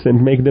balloons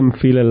and make them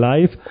feel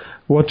alive,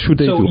 what should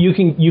they do? So you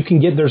can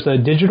get, there's a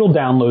digital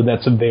download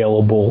that's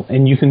available,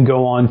 and you can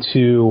go on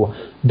to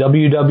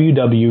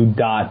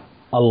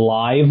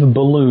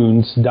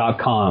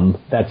www.aliveballoons.com.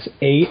 That's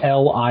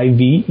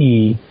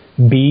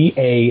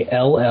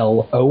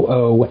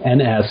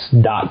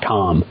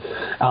ALIVEBALLOONS.com.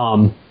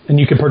 And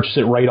you can purchase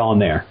it right on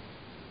there.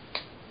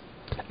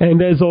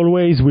 And as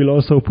always, we'll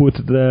also put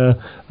the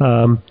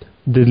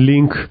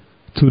link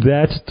to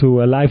that, to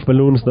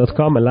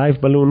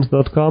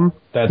aliveballoons.com.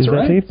 That's Is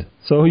right. That it?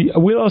 So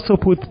we'll also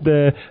put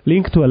the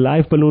link to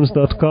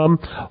aliveballoons.com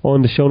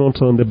on the show notes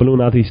on the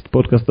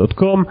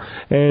balloonartistpodcast.com,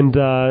 and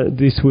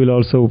this will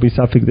also be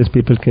something that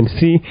people can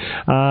see.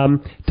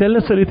 Tell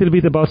us a little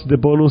bit about the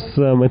bonus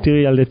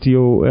material that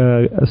you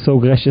so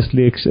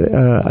graciously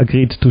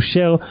agreed to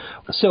share.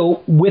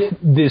 So with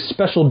this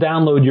special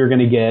download you're going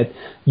to get,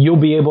 you'll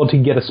be able to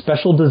get a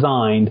special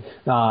design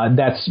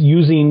that's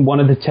using one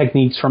of the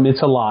techniques from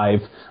It's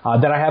Alive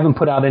that I haven't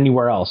put out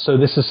anywhere else. So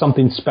this is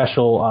something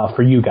special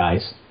for you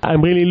guys.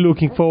 I'm really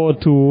looking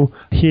forward to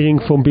hearing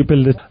from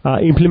people that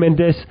implement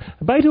this.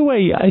 By the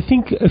way, I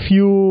think a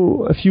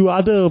few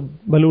other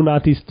balloon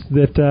artists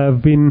that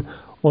have been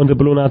on the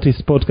Balloon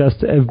Artist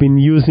podcast have been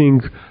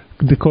using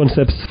the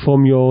concepts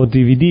from your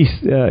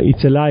DVDs,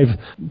 It's Alive.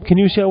 Can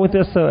you share with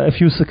us a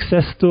few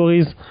success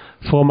stories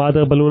from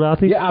other balloon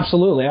artists? Yeah,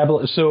 absolutely.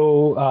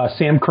 So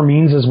Sam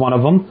Cremines is one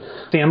of them.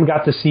 Sam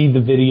got to see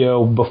the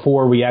video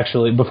before I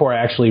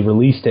actually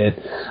released it,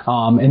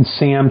 and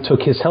Sam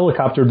took his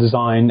helicopter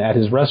design at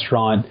his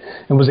restaurant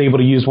and was able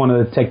to use one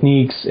of the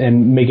techniques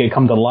and make it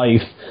come to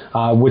life,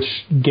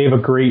 which gave a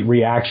great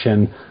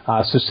reaction.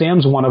 So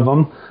Sam's one of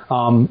them.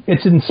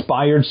 It's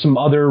inspired some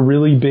other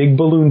really big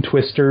balloon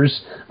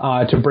twisters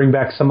to bring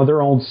back some of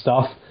their old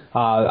stuff.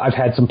 I've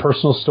had some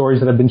personal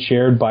stories that have been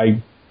shared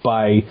by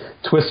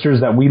twisters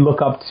that we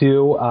look up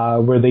to,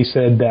 where they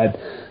said that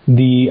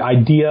the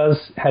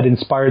ideas had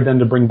inspired them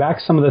to bring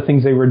back some of the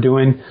things they were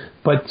doing,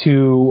 but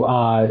to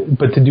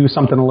do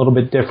something a little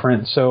bit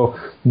different. So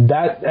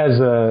that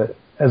as a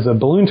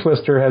balloon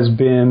twister has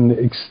been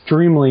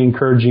extremely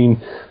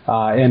encouraging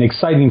and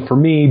exciting for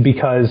me,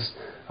 because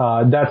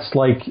that's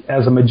like,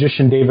 as a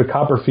magician, David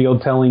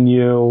Copperfield telling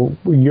you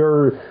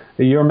your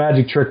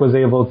magic trick was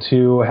able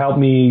to help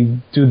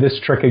me do this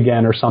trick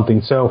again or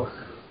something. So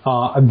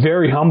I'm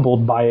very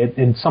humbled by it,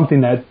 and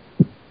something that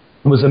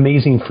was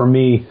amazing for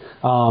me.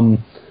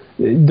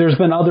 There's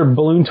been other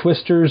balloon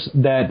twisters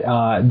that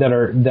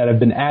have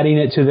been adding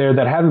it to there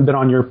that haven't been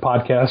on your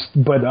podcast,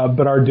 but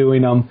are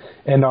doing them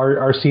and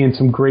are seeing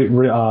some great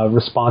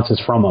responses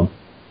from them.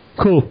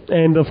 Cool.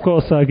 And of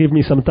course, give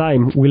me some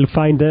time. We'll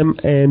find them,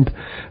 and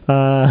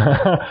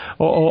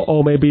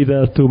or maybe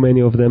there are too many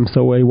of them,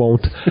 so I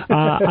won't.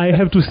 I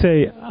have to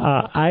say,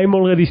 I'm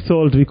already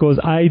sold, because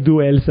I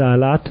do Elsa a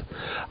lot.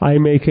 I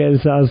make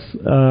Elsas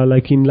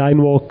like in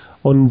line work,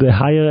 on the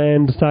higher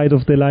end side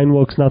of the line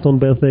works, not on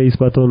birthdays,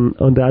 but on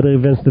the other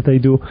events that I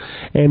do.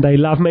 And I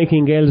love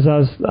making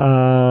Elsas.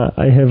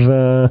 I have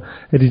a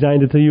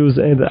design that I use,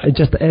 and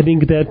just adding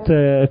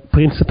that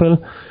principle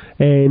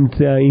and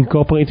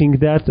incorporating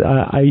that,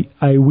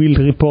 I will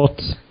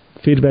report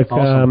feedback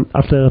awesome.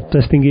 After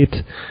testing it,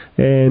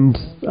 and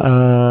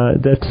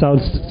that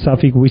sounds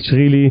something which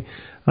really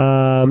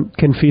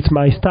can fit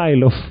my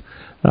style of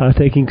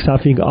taking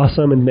something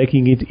awesome and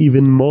making it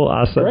even more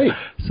awesome. Great.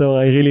 So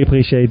I really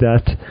appreciate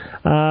that.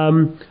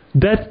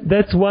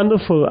 That's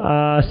wonderful.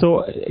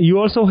 So you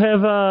also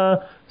have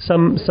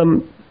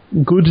some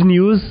good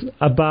news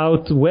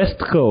about West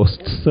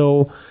Coast.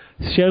 So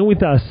share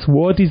with us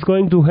what is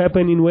going to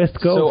happen in West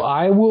Cove. So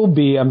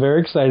I'm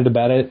very excited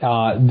about it.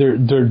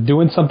 They're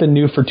doing something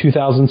new for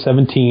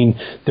 2017.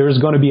 There's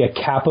going to be a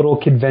Capital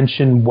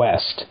Convention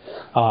West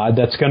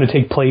that's going to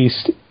take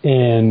place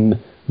in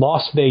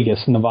Las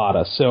Vegas,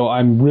 Nevada. So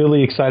I'm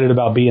really excited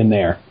about being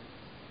there.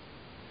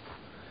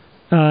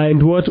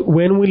 And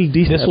when will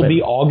this happen? This will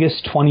be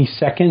August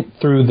 22nd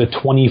through the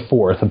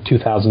 24th of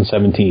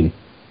 2017.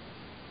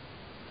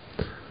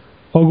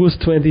 August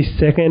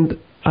 22nd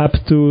up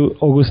to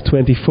August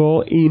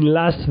 24 in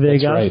Las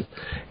Vegas. That's right.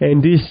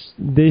 And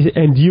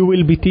and you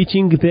will be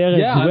teaching there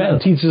as well. Yeah, I'm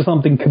teaching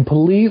something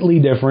completely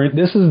different.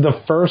 This is the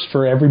first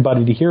for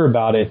everybody to hear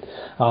about it,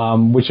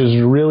 which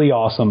is really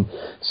awesome.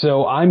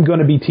 So I'm going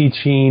to be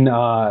teaching.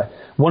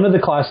 One of the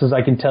classes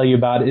I can tell you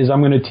about is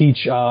I'm going to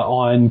teach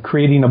on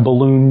creating a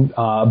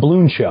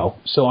balloon show.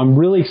 So I'm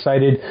really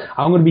excited.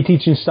 I'm going to be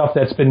teaching stuff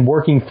that's been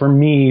working for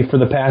me for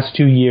the past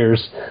 2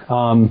 years.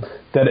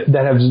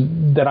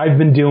 That I've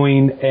been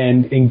doing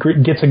and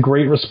gets a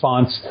great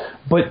response.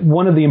 But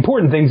one of the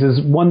important things is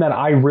one that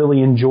I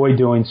really enjoy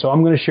doing. So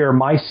I'm going to share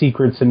my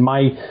secrets and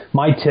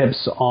my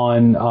tips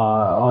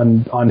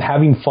on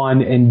having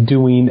fun and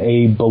doing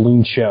a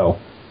balloon show.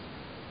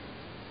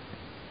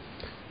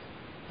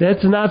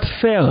 That's not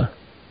fair.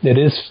 It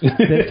is.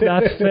 That's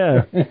not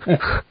fair.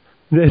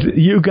 That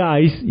you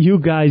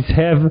guys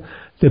have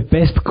the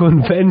best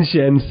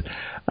conventions.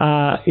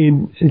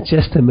 It's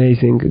just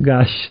amazing.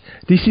 Gosh,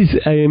 this is,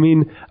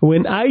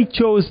 when I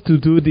chose to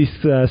do this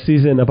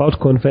season about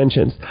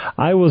conventions,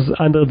 I was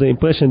under the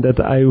impression that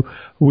I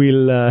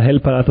will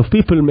help a lot of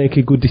people make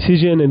a good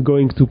decision and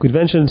going to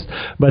conventions.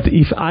 But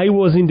if I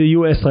was in the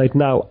US right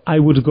now, I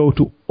would go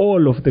to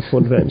all of the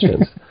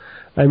conventions.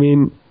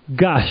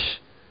 Gosh.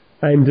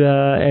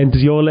 And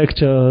your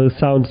lecture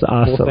sounds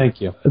awesome. Well,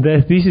 thank you.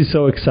 This is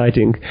so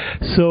exciting.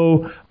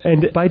 So,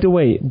 and by the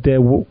way,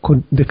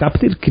 the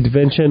Capital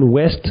Convention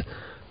West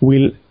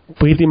will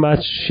pretty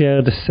much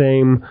share the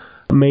same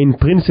main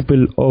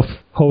principle of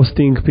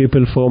hosting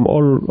people from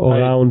all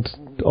around,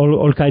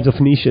 all kinds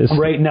of niches.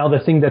 Right. Now the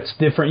thing that's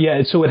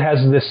different, so it has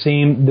the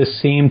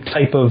same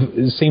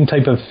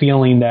type of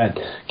feeling that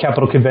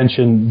Capital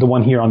Convention, the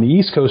one here on the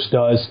East Coast,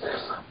 does.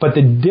 But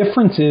the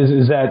difference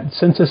is that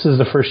since this is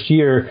the first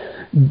year,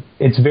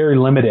 it's very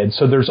limited.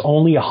 So there's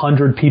only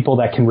 100 people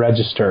that can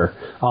register.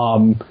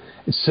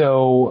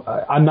 So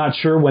I'm not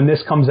sure when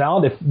this comes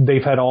out if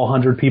they've had all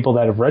 100 people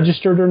that have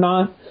registered or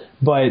not.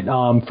 But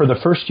for the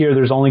first year,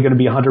 there's only going to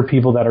be 100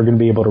 people that are going to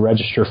be able to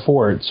register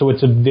for it. So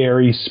it's a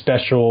very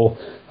special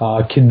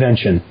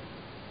convention.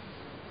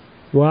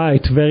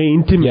 Right, very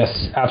intimate.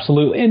 Yes,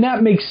 absolutely. And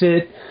that makes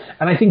it,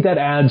 and I think that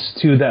adds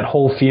to that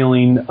whole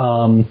feeling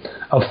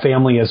of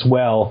family as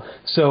well.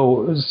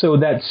 So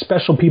that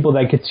special people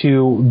that get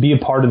to be a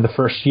part of the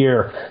first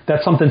year,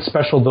 that's something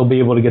special they'll be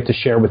able to get to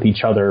share with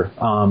each other,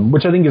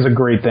 which I think is a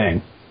great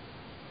thing.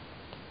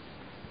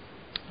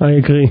 I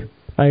agree.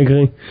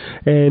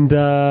 And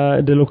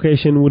the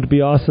location would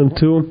be awesome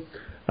too.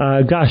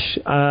 Gosh,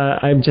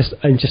 I'm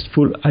just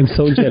full. I'm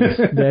so jealous.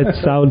 That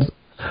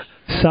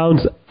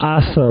sounds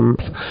awesome.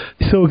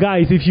 So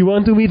guys, if you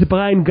want to meet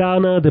Brian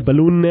Garner, the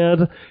balloon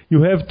nerd,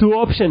 you have two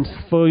options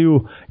for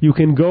you. You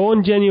can go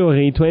on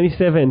January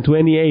 27,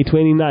 28,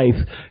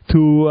 29th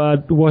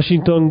to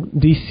Washington,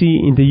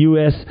 D.C. in the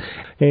U.S.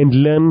 and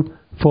learn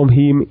from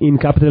him in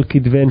Capital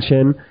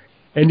Convention.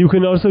 And you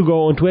can also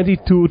go on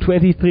 22,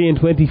 23, and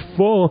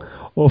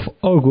 24 of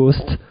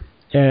August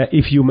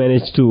if you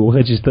manage to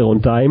register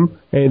on time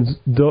and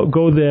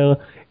go there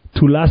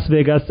to Las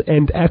Vegas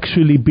and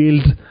actually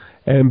build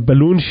a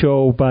balloon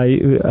show by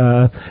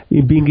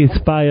being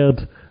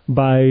inspired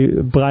by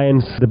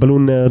Brian's The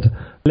Balloon Nerd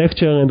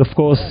lecture. And of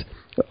course,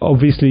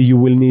 obviously you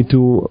will need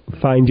to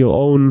find your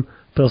own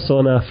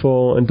persona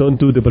and don't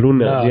do The Balloon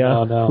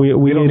Nerd. No.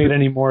 We don't need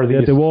any more of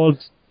these. The world.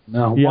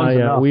 No, one's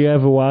enough. We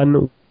have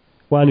one.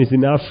 One is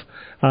enough,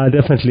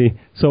 definitely.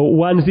 So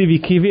one Zivi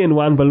Kivi and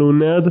one Balloon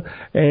Nerd,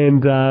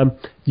 and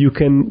you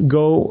can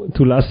go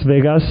to Las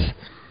Vegas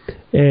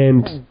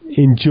and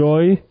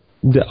enjoy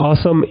the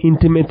awesome,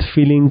 intimate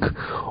feeling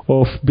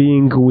of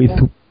being with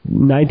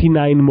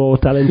 99 more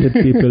talented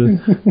people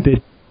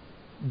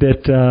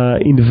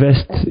that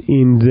invest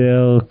in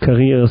their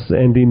careers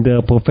and in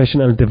their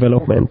professional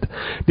development.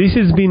 This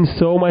has been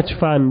so much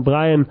fun,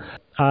 Brian.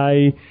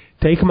 I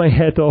take my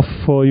hat off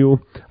for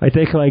you. I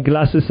take my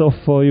glasses off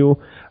for you.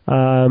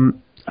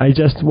 I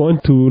just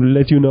want to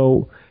let you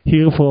know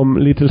here from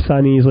Little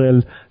Sunny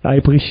Israel, I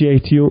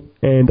appreciate you,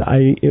 and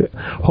I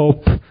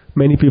hope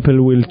many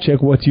people will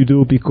check what you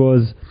do,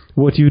 because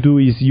what you do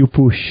is you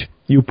push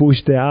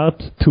the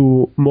art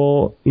to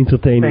more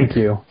entertaining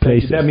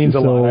places. That means a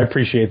lot. I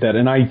appreciate that,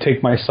 and I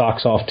take my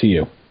socks off to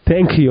you.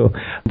 Thank you.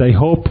 And I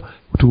hope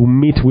to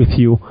meet with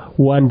you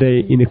one day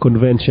in a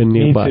convention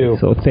nearby. Me too.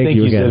 So thank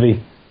you again. Zivi.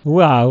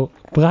 Wow,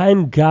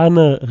 Brian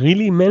Garner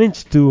really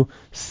managed to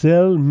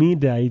sell me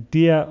the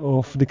idea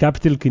of the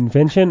Capital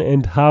Convention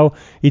and how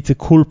it's a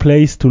cool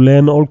place to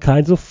learn all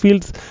kinds of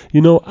fields.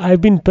 You know,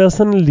 I've been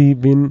personally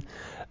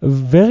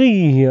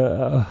very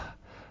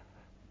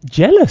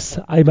jealous,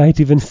 I might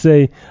even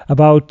say,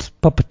 about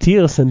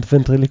puppeteers and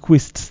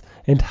ventriloquists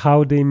and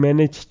how they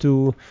manage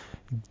to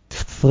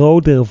throw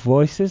their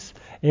voices.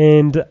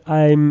 And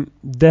I'm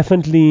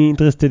definitely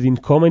interested in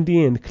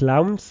comedy and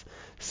clowns.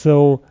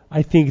 So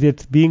I think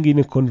that being in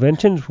a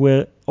convention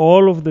where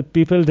all of the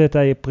people that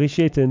I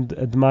appreciate and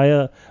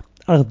admire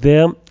are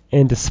there,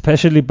 and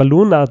especially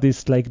balloon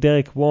artists like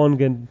Derek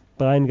Wong and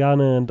Brian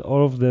Garner and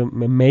all of the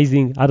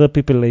amazing other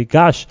people like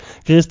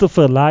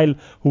Christopher Lyle,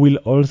 who will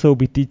also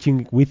be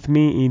teaching with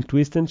me in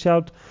Twist and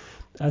Shout.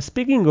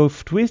 Speaking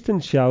of Twist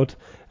and Shout,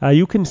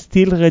 you can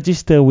still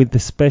register with the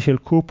special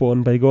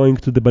coupon by going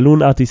to the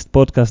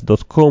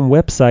balloonartistpodcast.com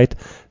website,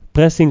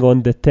 pressing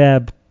on the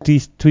tab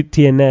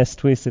TNS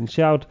Twist and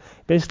Shout,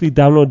 basically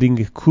downloading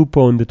a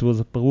coupon that was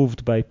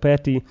approved by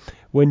Patty.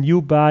 When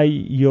you buy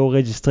your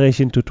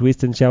registration to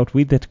Twist and Shout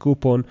with that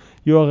coupon,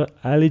 you are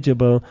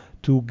eligible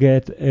to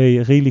get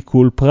a really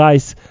cool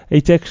prize.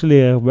 It's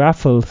actually a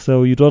raffle,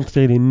 so you don't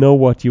really know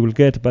what you will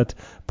get, but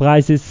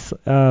prizes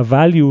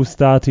value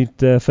start at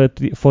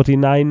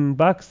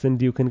 $49,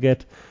 and you can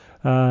get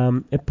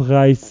a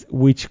prize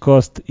which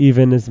costs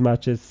even as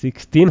much as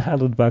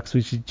 $1,600,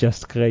 which is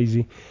just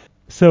crazy.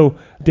 So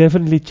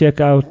definitely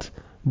check out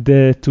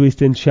the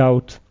Twist and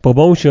Shout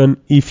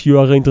promotion if you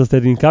are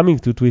interested in coming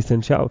to Twist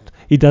and Shout.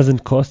 It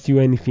doesn't cost you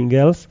anything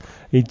else.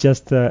 It's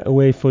just a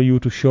way for you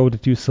to show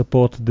that you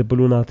support the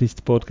Balloon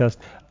Artist podcast.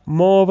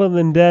 Moreover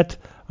than that,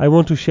 I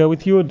want to share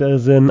with you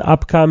there's an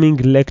upcoming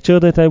lecture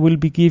that I will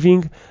be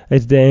giving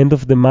at the end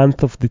of the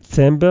month of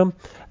December.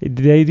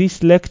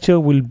 This lecture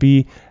will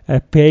be a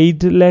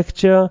paid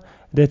lecture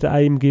that I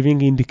am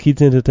giving in the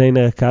Kids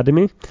Entertainer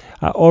Academy.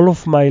 All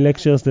of my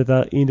lectures that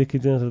are in the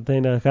Kids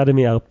Entertainer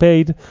Academy are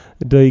paid.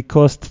 They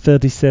cost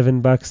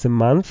 $37 a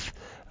month.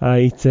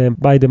 It's a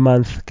by the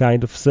month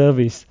kind of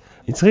service.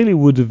 It really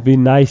would have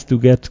been nice to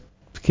get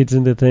Kids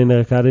Entertainer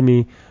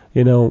Academy,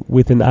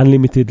 with an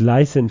unlimited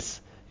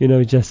license.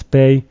 Just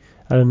pay,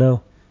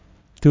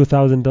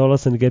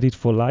 $2,000 and get it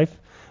for life.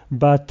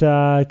 But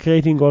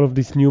creating all of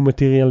this new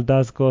material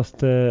does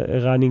cost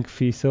a running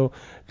fee. So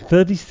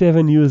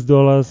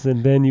 $37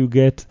 and then you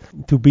get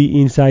to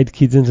be inside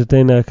Kids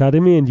Entertainer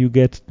Academy and you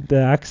get the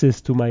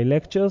access to my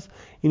lectures.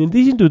 In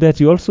addition to that,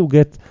 you also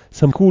get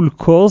some cool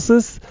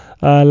courses,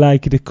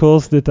 like the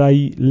course that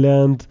I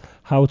learned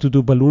how to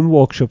do balloon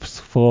workshops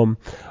from,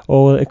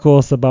 or a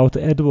course about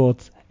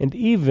Edwards, and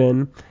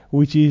even,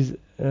 which is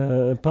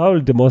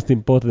probably the most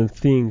important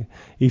thing,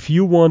 if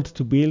you want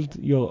to build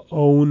your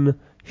own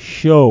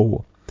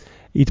show.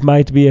 It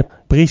might be a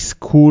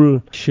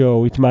preschool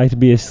show. It might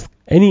be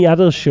any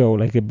other show,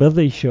 like a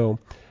birthday show.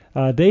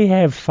 They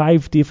have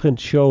 5 different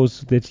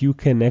shows that you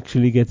can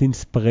actually get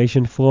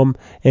inspiration from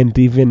and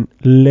even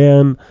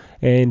learn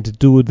and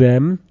do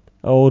them,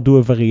 or do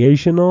a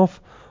variation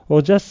of,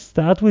 or just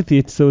start with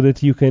it so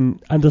that you can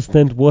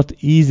understand what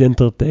is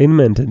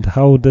entertainment and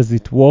how does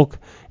it work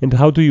and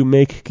how do you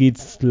make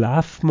kids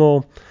laugh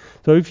more.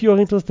 So if you are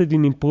interested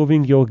in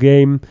improving your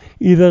game,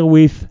 either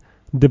with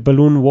the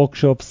balloon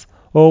workshops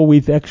or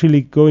with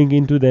actually going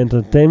into the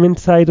entertainment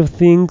side of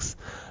things,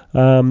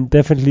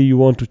 definitely you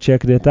want to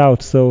check that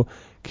out. So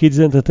Kids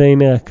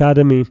Entertainer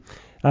Academy,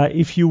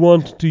 if you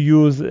want to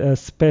use a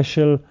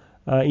special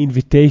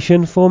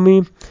invitation for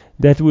me,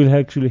 that will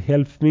actually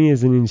help me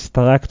as an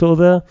instructor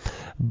there.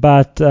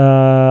 But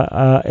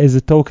as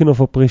a token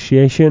of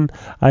appreciation,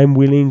 I'm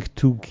willing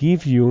to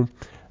give you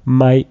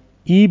my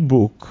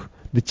ebook,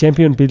 The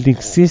Champion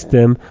Building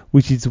System,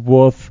 which is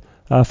worth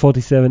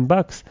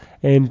 $47,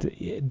 and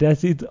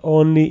that's it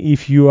only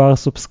if you are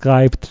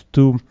subscribed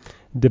to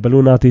the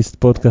Balloon Artist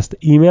podcast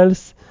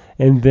emails,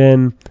 and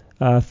then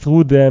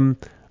through them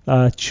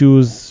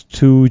choose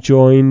to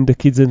join the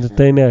Kids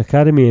Entertainer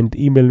Academy and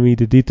email me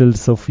the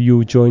details of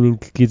you joining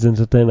Kids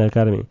Entertainer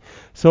Academy.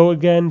 So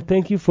again,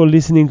 thank you for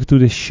listening to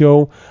the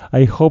show.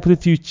 I hope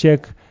that you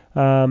check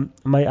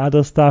my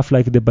other stuff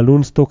like the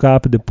Balloon Stock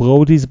Up, the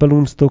Brody's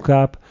Balloon Stock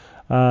Up.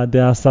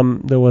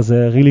 There was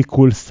a really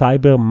cool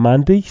Cyber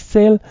Monday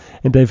sale,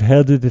 and I've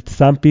heard that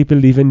some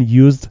people even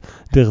used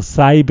their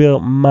Cyber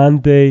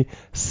Monday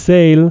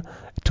sale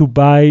to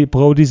buy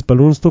Brody's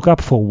Balloon Stock Up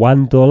for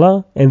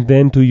 $1 and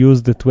then to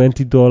use the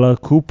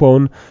 $20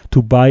 coupon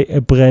to buy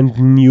a brand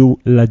new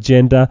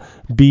Legenda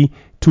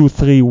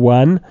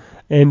B231,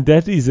 and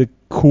that is a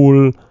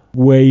cool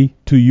way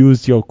to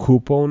use your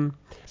coupon.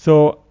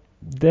 So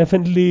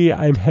definitely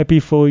I'm happy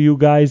for you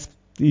guys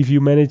if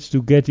you manage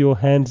to get your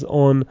hands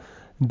on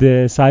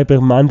the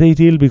Cyber Monday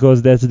deal,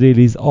 because that deal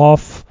is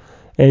off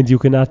and you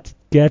cannot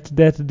get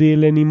that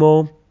deal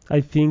anymore,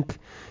 I think.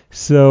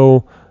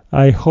 So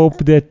I hope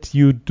that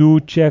you do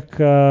check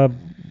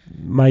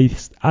my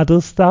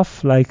other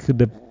stuff like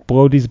the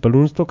Brody's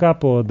Balloon Stock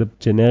Up or the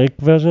generic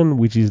version,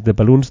 which is the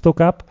Balloon Stock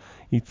Up.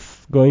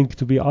 It's going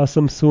to be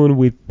awesome soon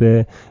with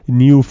the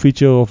new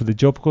feature of the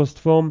job cost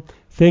form.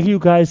 Thank you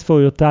guys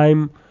for your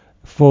time,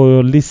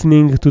 for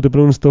listening to the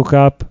Balloon Stock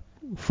Up,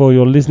 for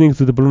your listening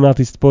to the Balloon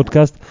Artist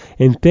podcast,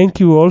 and thank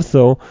you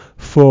also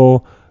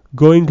for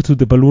going to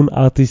the Balloon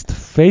Artist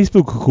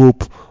Facebook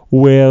group,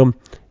 where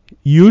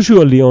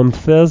usually on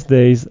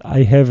Thursdays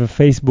I have a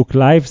Facebook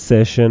Live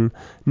session.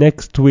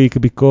 Next week,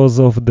 because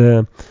of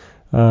the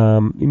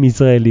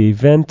Israeli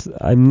event,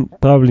 I'm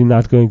probably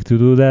not going to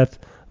do that.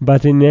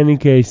 But in any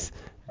case,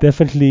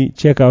 definitely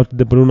check out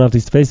the Balloon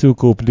Artist Facebook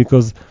group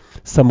because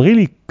some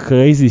really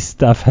crazy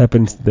stuff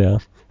happens there.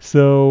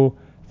 So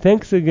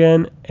thanks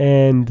again,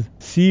 and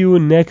see you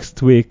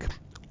next week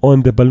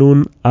on the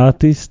Balloon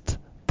Artist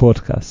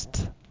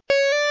podcast.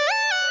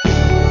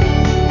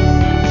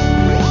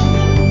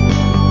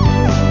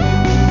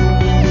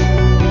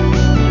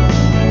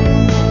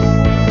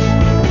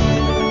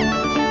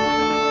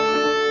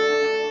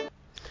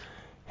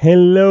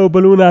 Hello,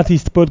 Balloon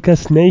Artist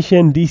Podcast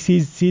Nation. This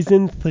is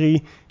Season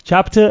 3,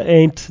 Chapter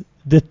 8,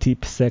 the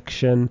tip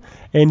section.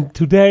 And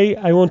today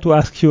I want to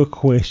ask you a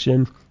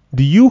question.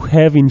 Do you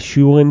have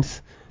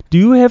insurance? Do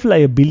you have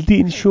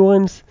liability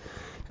insurance?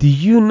 Do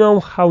you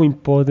know how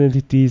important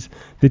it is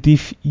that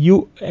if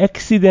you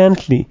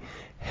accidentally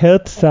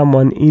hurt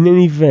someone in an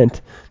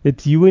event,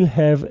 that you will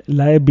have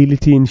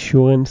liability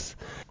insurance?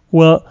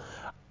 Well,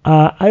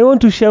 I want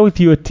to share with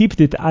you a tip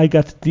that I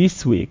got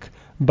this week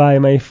by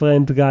my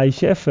friend Guy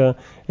Sheffer,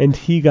 and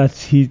he got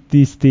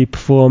this tip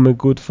from a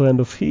good friend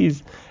of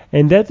his,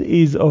 and that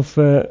is of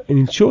an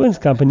insurance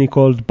company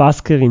called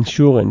Basker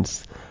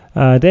Insurance.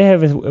 They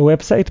have a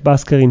website,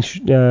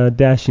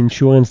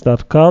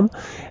 basker-insurance.com,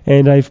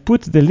 and I've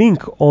put the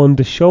link on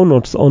the show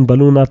notes on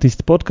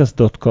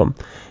balloonartistpodcast.com.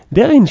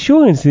 Their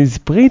insurance is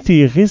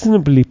pretty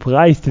reasonably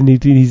priced, and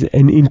it is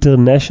an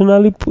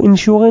international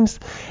insurance,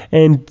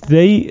 and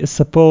they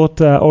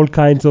support all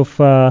kinds of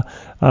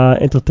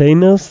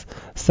entertainers,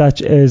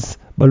 such as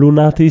balloon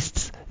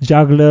artists,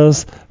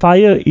 jugglers,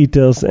 fire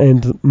eaters,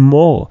 and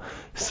more.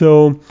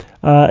 So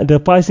their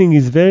pricing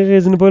is very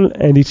reasonable,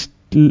 and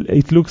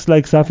it looks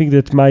like something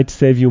that might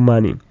save you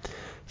money.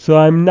 So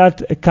I'm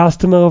not a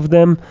customer of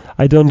them.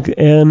 I don't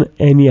earn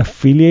any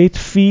affiliate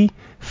fee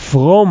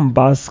from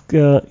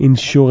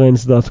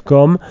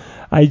baskerinsurance.com.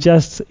 I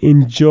just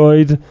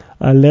enjoyed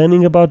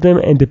learning about them,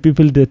 and the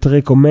people that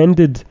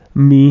recommended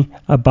me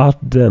about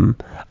them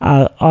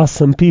are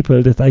awesome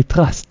people that I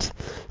trust.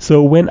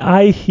 So when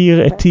I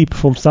hear a tip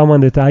from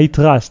someone that I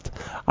trust,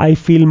 I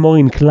feel more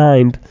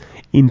inclined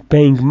in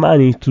paying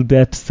money to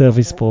that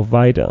service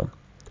provider.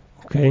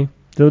 Okay,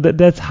 so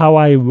that's how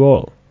I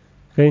roll.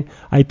 Okay,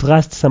 I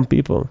trust some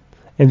people,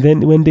 and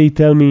then when they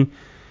tell me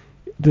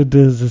that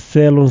there's a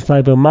sale on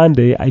Cyber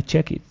Monday, I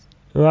check it.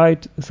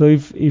 Right? So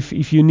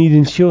if you need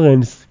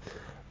insurance,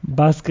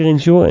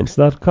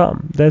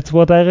 baskerinsurance.com. That's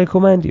what I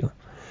recommend you.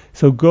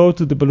 So go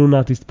to the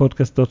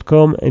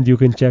balloonartistpodcast.com and you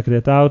can check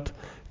that out.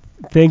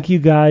 Thank you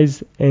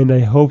guys, and I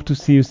hope to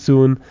see you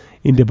soon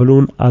in the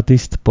Balloon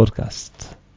Artist Podcast.